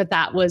frame for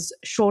that was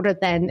shorter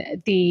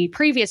than the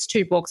previous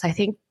two books. I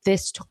think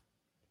this took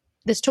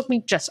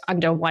me just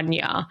under 1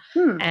 year.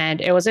 And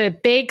it was a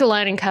big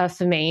learning curve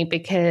for me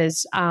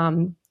because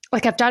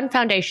I've done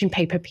foundation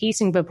paper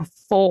piecing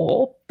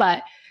before,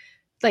 but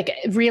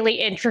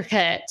really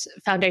intricate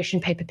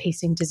foundation paper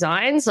piecing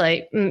designs.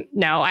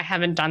 No, I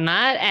haven't done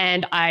that.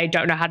 And I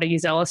don't know how to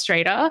use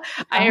Illustrator.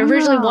 I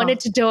originally wanted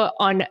to do it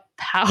on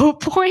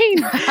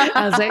PowerPoint.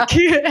 I was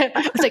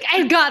like,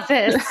 I got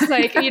this.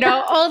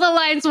 All the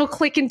lines will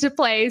click into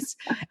place.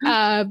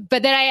 But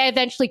then I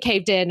eventually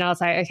caved in and I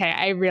was like, okay,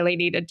 I really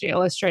need to do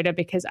Illustrator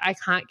because I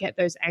can't get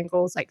those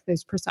angles,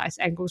 those precise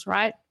angles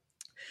right.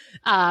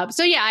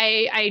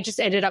 I just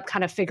ended up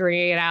kind of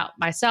figuring it out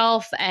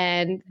myself,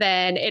 and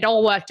then it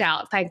all worked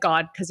out, thank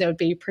God, because it would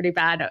be pretty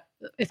bad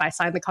if I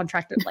signed the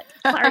contract and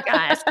sorry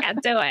guys,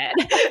 can't do it.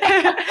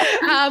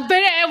 But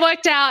it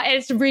worked out.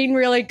 It's been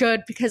really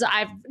good because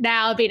I've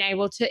now been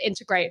able to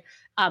integrate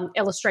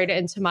Illustrator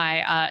into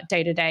my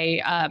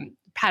day-to-day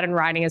pattern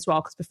writing as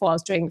well, because before I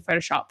was doing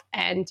Photoshop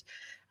and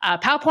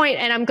PowerPoint,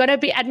 and I'm going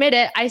to admit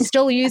it, I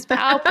still use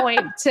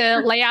PowerPoint to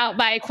lay out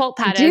my quilt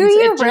patterns. Do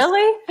you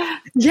really?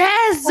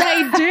 Yes,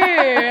 I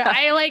do.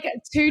 I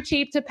too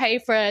cheap to pay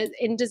for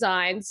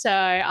InDesign, so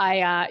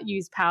I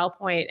use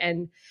PowerPoint,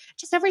 and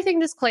just everything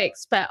just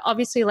clicks. But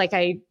obviously,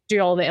 I do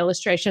all the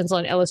illustrations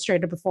on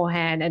Illustrator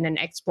beforehand, and then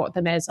export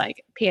them as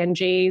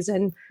PNGs,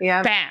 and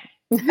bam.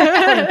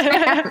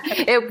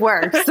 It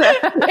works.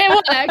 It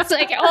works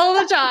all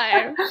the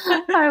time.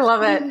 I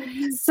love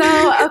it.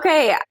 So,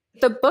 okay.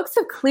 The books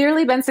have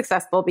clearly been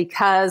successful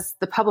because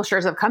the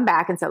publishers have come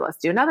back and said, let's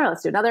do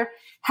another.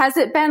 Has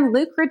it been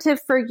lucrative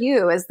for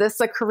you? Is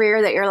this a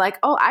career that you're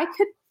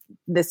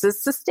this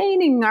is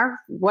sustaining our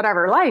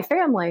life,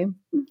 family?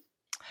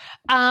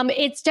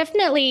 It's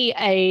definitely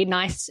a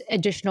nice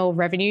additional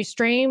revenue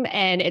stream,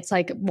 and it's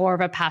more of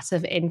a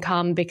passive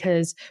income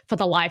because for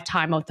the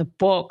lifetime of the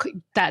book,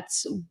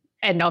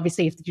 and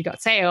obviously if you got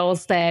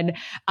sales, then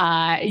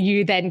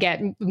you then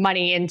get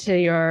money into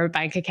your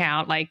bank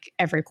account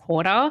every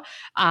quarter.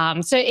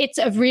 So it's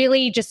a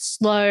really just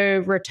slow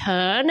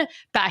return,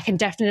 but I can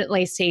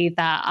definitely see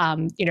that,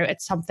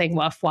 it's something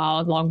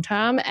worthwhile long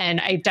term. And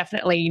I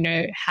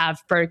definitely,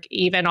 have broke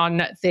even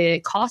on the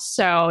cost.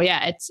 So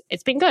yeah,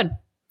 it's been good.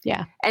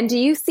 Yeah. And do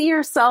you see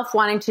yourself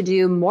wanting to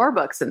do more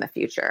books in the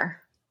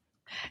future?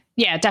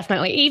 Yeah,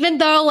 definitely. Even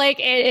though it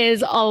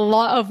is a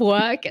lot of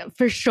work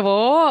for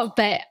sure,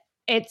 but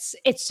it's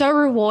so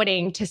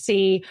rewarding to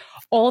see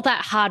all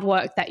that hard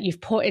work that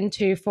you've put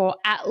into for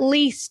at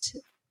least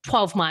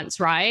 12 months,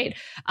 right?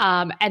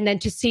 And then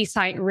to see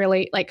something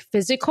really like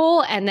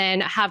physical and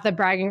then have the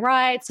bragging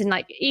rights and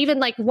like even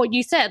like what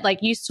you said, like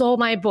you saw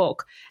my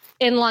book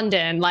in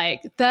London,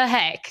 like the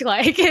heck,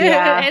 like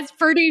it's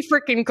pretty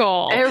freaking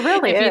cool. It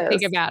really if is. you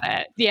think about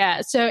it.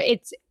 Yeah. So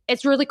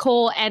it's really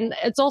cool. And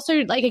it's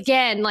also like,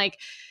 again, like,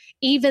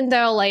 even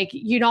though like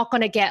you're not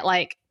going to get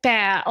like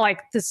bad,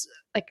 like this,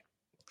 like,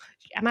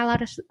 am I allowed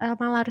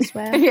to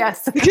swear?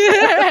 Yes.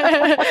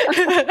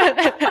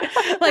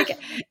 Like,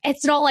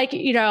 it's not like,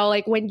 you know,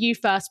 like when you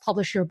first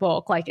publish your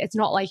book, like, it's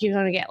not like you're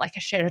going to get like a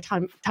shit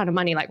ton of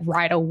money, like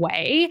right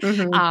away.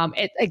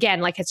 It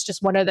again, like, it's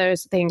just one of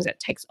those things that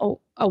takes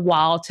a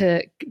while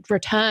to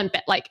return.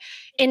 But like,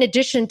 in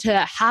addition to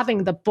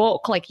having the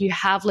book, like you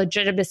have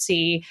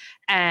legitimacy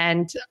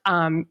and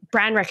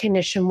brand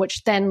recognition,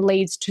 which then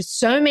leads to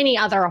so many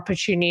other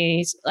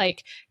opportunities,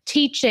 like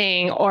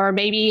teaching or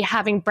maybe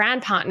having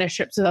brand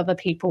partnerships with other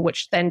people,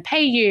 which then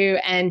pay you.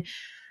 And,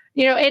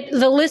 you know,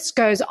 the list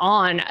goes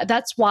on.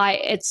 That's why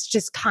it's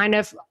just kind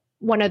of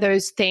one of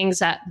those things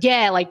that,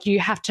 yeah, like you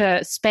have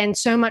to spend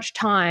so much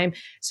time,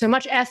 so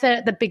much effort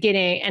at the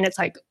beginning, and it's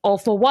like, all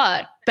for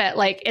what? But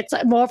like, it's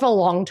more of a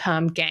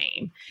long-term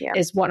game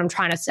is what I'm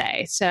trying to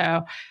say.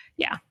 So,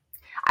 yeah.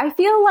 I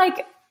feel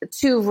like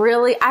to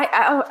really,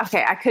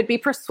 I could be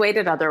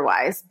persuaded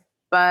otherwise,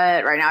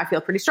 but right now I feel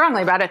pretty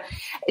strongly about it.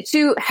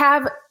 To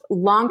have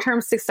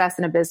long-term success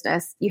in a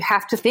business, you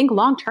have to think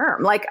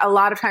long-term. Like a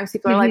lot of times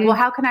people are like, well,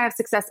 how can I have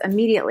success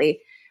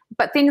immediately?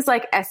 But things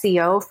like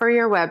SEO for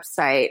your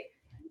website,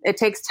 it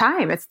takes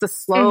time. It's the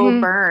slow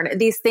burn.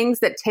 These things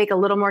that take a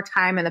little more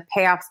time and the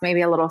payoffs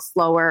maybe a little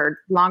slower,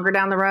 longer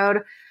down the road,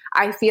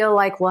 I feel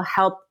like will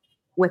help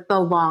with the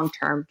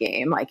long-term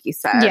game, like you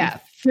said. Yeah,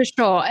 for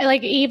sure.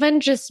 Like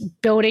even just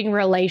building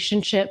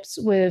relationships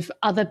with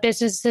other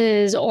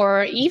businesses,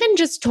 or even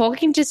just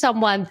talking to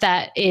someone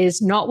that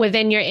is not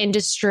within your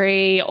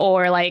industry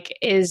or like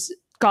is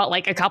got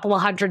like a couple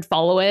of hundred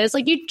followers.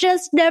 Like you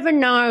just never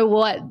know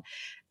what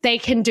they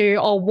can do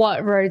or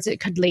what roads it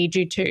could lead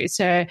you to.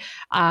 So,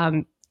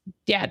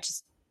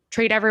 just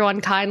treat everyone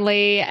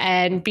kindly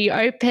and be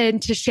open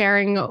to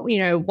sharing, you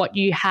know, what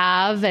you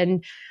have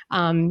and,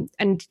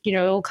 you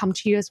know, it'll come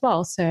to you as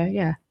well. So,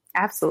 yeah.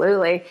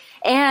 Absolutely.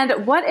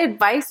 And what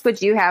advice would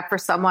you have for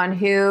someone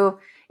who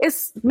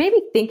is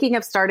maybe thinking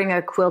of starting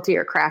a quilty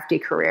or crafty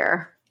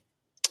career?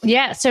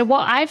 Yeah. So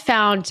what I've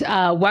found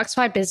works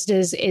for my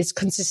business is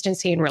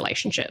consistency in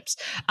relationships.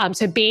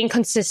 So being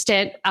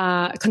consistent,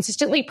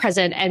 consistently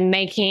present and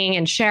making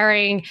and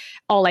sharing,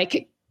 or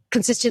like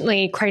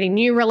consistently creating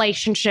new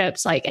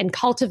relationships, like, and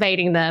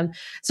cultivating them.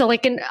 So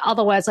like, in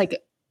other words, like,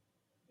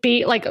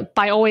 be like,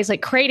 by always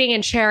like creating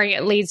and sharing,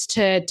 it leads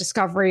to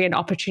discovery and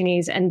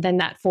opportunities. And then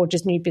that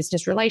forges new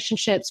business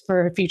relationships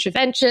for future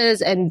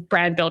ventures and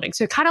brand building.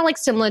 So kind of like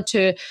similar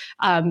to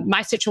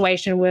my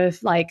situation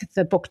with like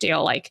the book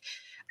deal, like,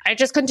 I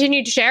just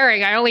continued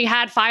sharing. I only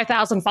had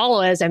 5,000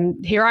 followers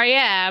and here I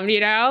am, you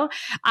know?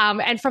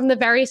 And from the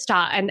very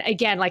start, and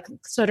again, like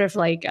sort of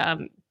like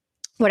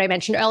what I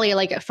mentioned earlier,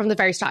 like from the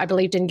very start, I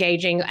believed in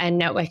engaging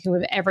and networking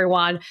with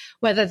everyone,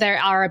 whether they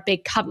are a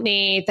big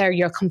company, they're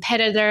your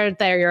competitor,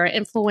 they're your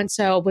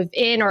influencer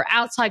within or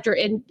outside your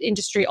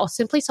industry, or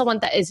simply someone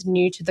that is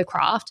new to the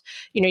craft.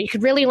 You know, you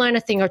could really learn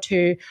a thing or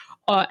two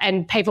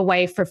and pave a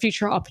way for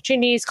future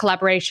opportunities,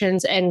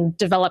 collaborations, and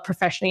develop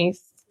professionally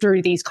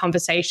through these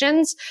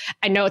conversations.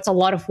 I know it's a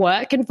lot of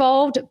work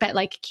involved, but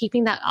like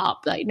keeping that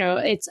up, like, you know,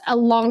 it's a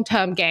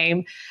long-term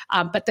game,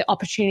 but the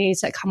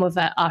opportunities that come with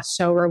it are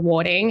so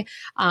rewarding.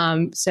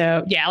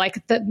 So yeah,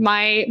 like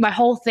my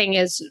whole thing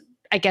is,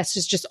 I guess,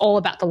 is just all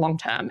about the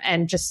long-term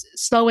and just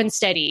slow and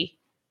steady,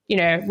 you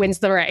know, wins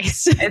the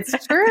race.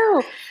 It's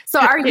true. So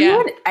are you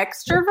an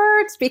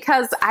extrovert?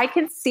 Because I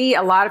can see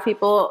a lot of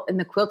people in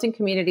the quilting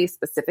community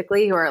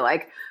specifically who are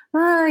like,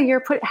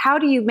 how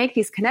do you make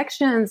these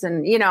connections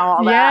and, you know,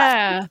 all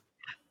that? Yeah.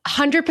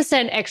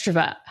 100%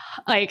 extrovert.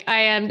 Like I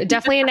am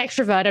definitely an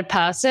extroverted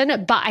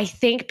person, but I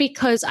think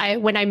because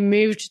when I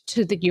moved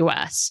to the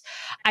US,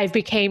 I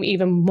became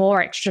even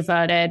more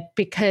extroverted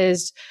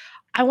because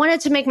I wanted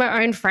to make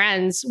my own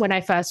friends when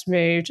I first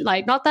moved.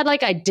 Like, not that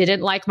like I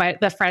didn't like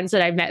the friends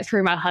that I met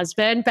through my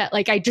husband, but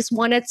like I just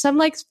wanted some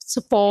like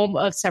form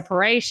of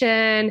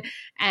separation,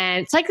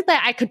 and it's like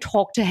that I could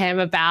talk to him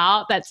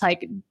about. That's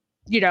like,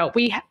 you know,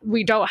 we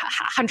don't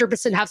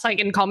 100% have something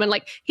in common.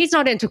 Like he's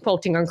not into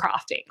quilting and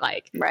crafting.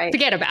 Like,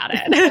 forget about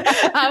it.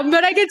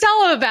 But I could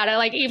tell him about it.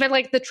 Like even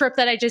like the trip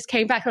that I just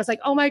came back, I was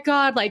like, oh my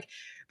God, like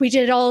we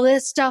did all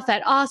this stuff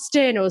at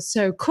Austin. It was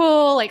so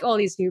cool. Like all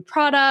these new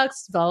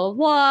products, blah, blah,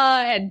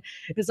 blah. And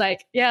it's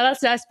like, yeah,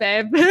 that's nice,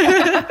 babe.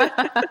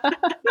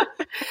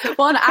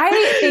 Well, and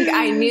I think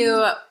I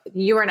knew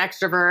you were an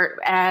extrovert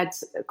at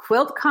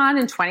QuiltCon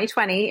in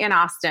 2020 in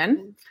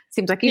Austin.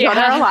 Seems like you go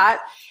there a lot.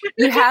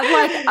 You had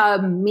like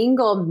a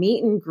mingle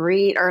meet and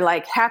greet or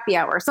like happy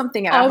hour or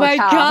something at a hotel. Oh my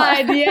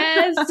God,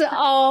 yes.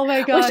 Oh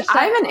my gosh. Which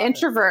I'm an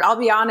introvert. I'll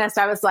be honest.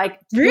 I was like,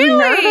 really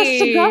nervous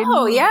to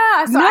go.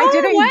 Yeah. So I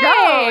didn't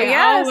go.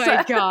 Yes. Oh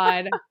my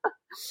God.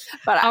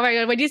 But oh my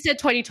God, when you said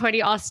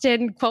 2020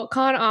 Austin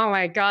QuiltCon, oh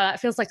my God, that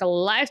feels like a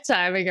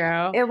lifetime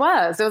ago. It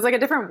was like a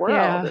different world.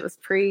 Yeah. It was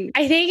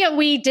I think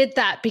we did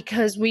that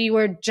because we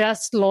were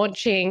just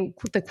launching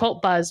the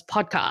Quilt Buzz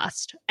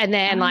podcast. And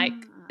then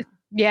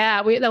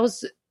that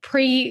was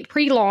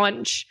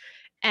pre-launch.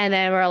 And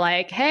then we're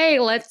like, hey,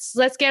 let's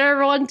get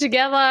everyone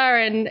together.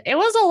 And it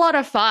was a lot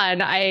of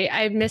fun.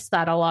 I missed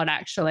that a lot,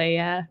 actually.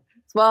 Yeah.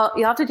 Well,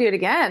 you'll have to do it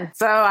again.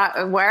 So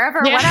wherever,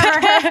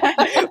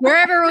 whatever.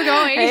 Wherever we're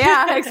going.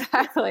 Yeah,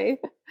 exactly.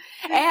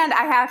 And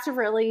I have to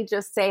really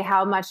just say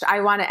how much I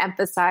want to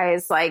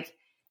emphasize, like,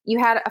 you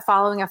had a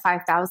following of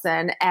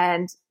 5,000.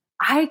 And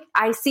I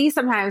see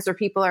sometimes where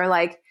people are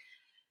like,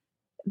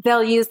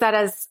 they'll use that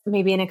as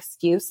maybe an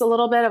excuse a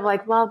little bit of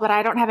like, well, but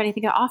I don't have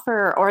anything to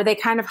offer, or they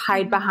kind of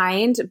hide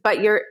behind, but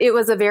it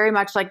was a very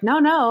much like,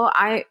 no,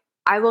 I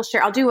will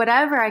share. I'll do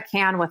whatever I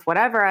can with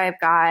whatever I've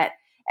got.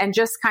 And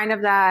just kind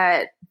of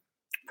that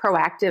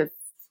proactive,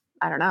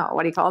 I don't know,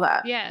 what do you call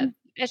that? Yeah.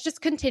 It's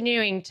just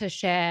continuing to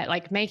share,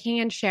 like making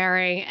and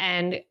sharing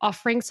and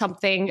offering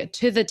something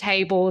to the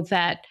table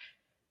that,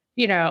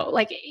 you know,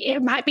 like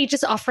it might be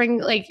just offering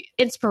like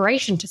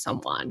inspiration to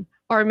someone,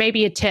 or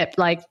maybe a tip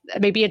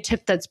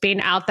that's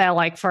been out there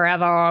like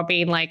forever, or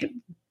being like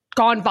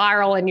gone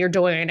viral and you're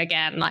doing it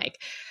again.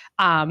 Like,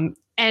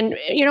 and,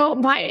 you know,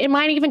 it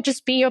might even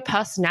just be your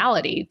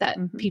personality that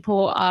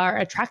people are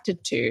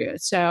attracted to.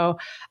 So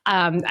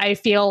I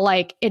feel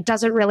like it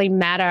doesn't really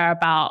matter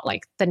about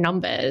like the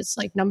numbers.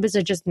 Like numbers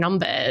are just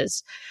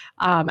numbers.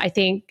 I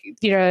think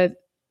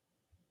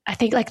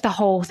like the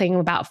whole thing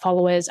about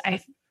followers,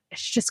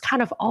 it's just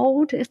kind of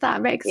old, if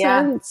that makes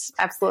sense.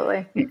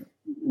 Absolutely.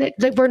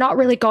 We're not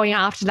really going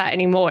after that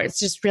anymore. It's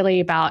just really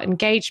about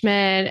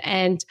engagement.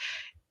 And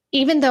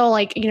even though,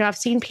 like, you know, I've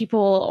seen people,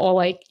 or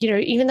like, you know,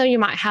 even though you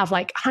might have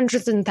like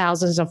hundreds and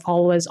thousands of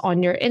followers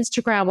on your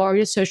Instagram or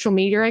your social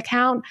media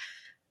account,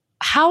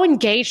 how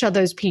engaged are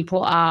those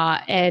people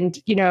are, and,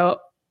 you know,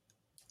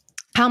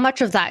 how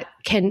much of that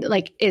can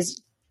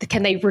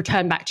they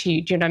return back to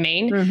you? Do you know what I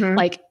mean?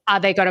 Like, are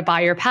they going to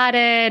buy your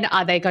pattern?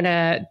 Are they going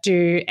to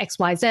do X,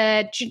 Y,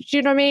 Z? Do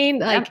you know what I mean?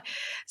 Like,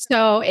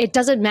 so it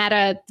doesn't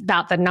matter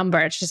about the number.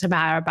 It's just a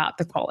matter about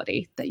the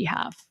quality that you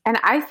have. And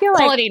I feel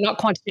quality, not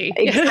quantity.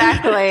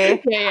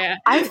 Exactly. Yeah.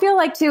 I feel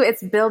like too,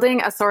 it's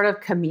building a sort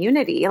of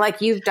community. Like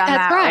you've done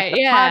that with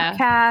the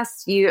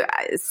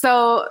podcast.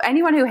 So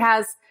anyone who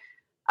has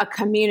a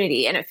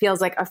community and it feels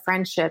like a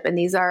friendship and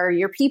these are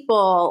your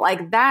people,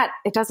 like that,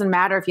 it doesn't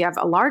matter if you have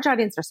a large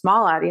audience or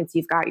small audience,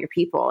 you've got your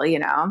people, you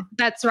know?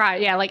 That's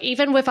right. Yeah. Like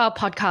even with our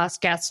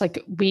podcast guests,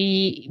 like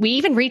we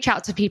even reach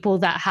out to people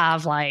that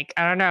have like,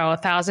 I don't know,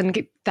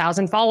 1,000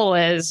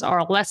 followers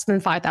or less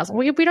than 5,000.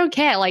 We don't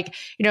care. Like,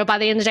 you know, by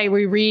the end of the day,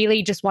 we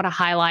really just want to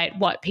highlight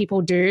what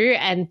people do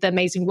and the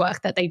amazing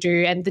work that they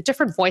do and the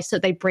different voice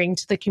that they bring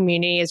to the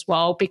community as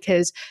well,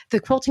 because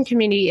the quilting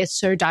community is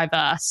so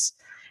diverse.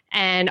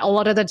 And a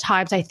lot of the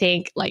times I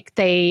think like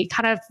they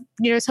kind of,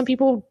 you know, some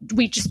people,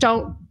 we just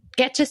don't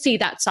get to see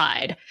that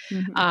side.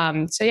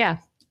 So yeah.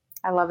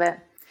 I love it.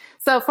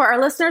 So for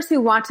our listeners who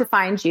want to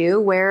find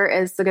you, where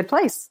is the good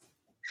place?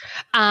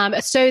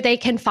 So they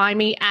can find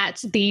me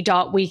at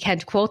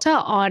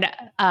the.weekendquilter on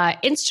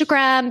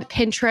Instagram,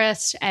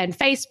 Pinterest, and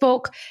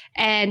Facebook.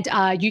 And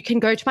you can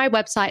go to my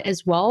website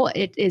as well.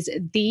 It is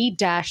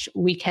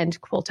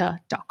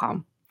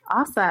the-weekendquilter.com.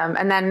 Awesome.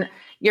 And then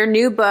your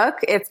new book,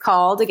 it's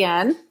called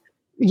again?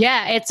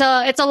 Yeah, it's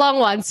a long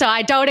one, so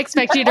I don't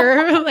expect you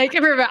to like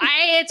remember.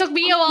 It took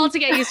me a while to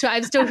get used to it.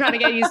 I'm still trying to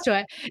get used to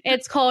it.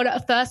 It's called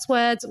First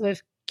Words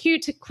with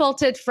Cute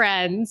Quilted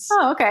Friends.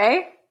 Oh,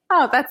 okay.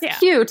 Oh, that's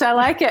cute. I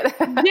like it.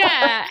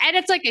 Yeah, and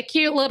it's like a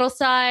cute little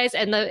size,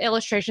 and the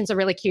illustrations are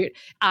really cute.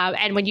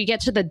 And when you get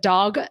to the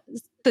dog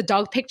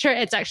picture,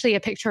 it's actually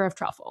a picture of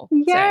Truffle.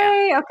 Yay! So,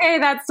 yeah. Okay,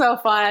 that's so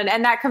fun.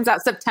 And that comes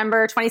out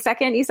September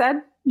 22nd, you said?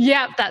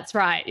 Yeah, that's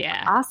right.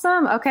 Yeah.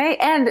 Awesome. Okay.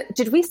 And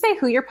did we say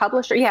who your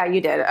publisher? Yeah,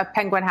 you did. A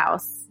Penguin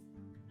House.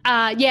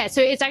 Yeah.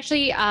 So it's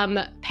actually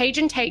Page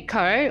and Tate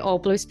Co. or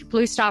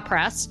Blue Star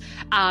Press.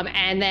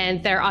 And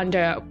then they're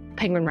under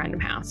Penguin Random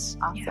House.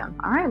 Awesome. Yeah.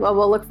 All right. Well,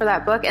 we'll look for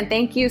that book. And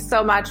thank you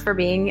so much for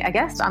being a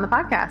guest on the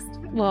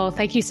podcast. Well,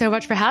 thank you so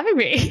much for having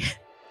me.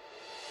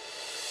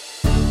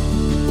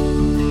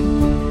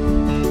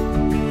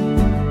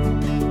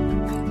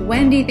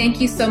 Wendy, thank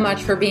you so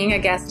much for being a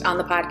guest on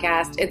the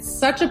podcast. It's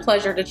such a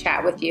pleasure to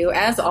chat with you,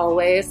 as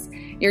always.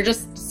 You're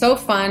just so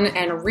fun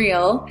and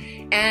real.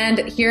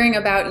 And hearing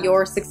about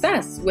your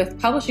success with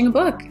publishing a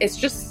book, it's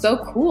just so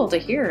cool to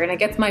hear. And it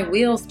gets my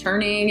wheels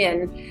turning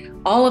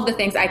and all of the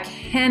things. I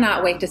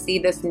cannot wait to see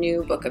this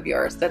new book of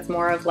yours that's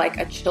more of like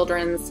a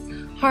children's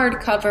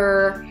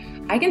hardcover.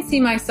 I can see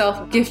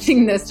myself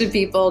gifting this to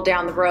people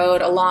down the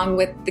road along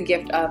with the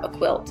gift of a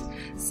quilt.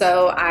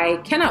 So I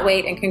cannot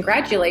wait, and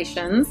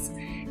congratulations.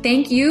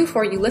 Thank you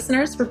for you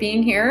listeners for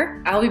being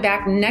here. I'll be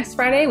back next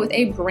Friday with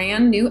a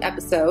brand new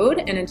episode.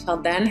 And until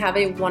then, have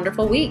a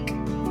wonderful week.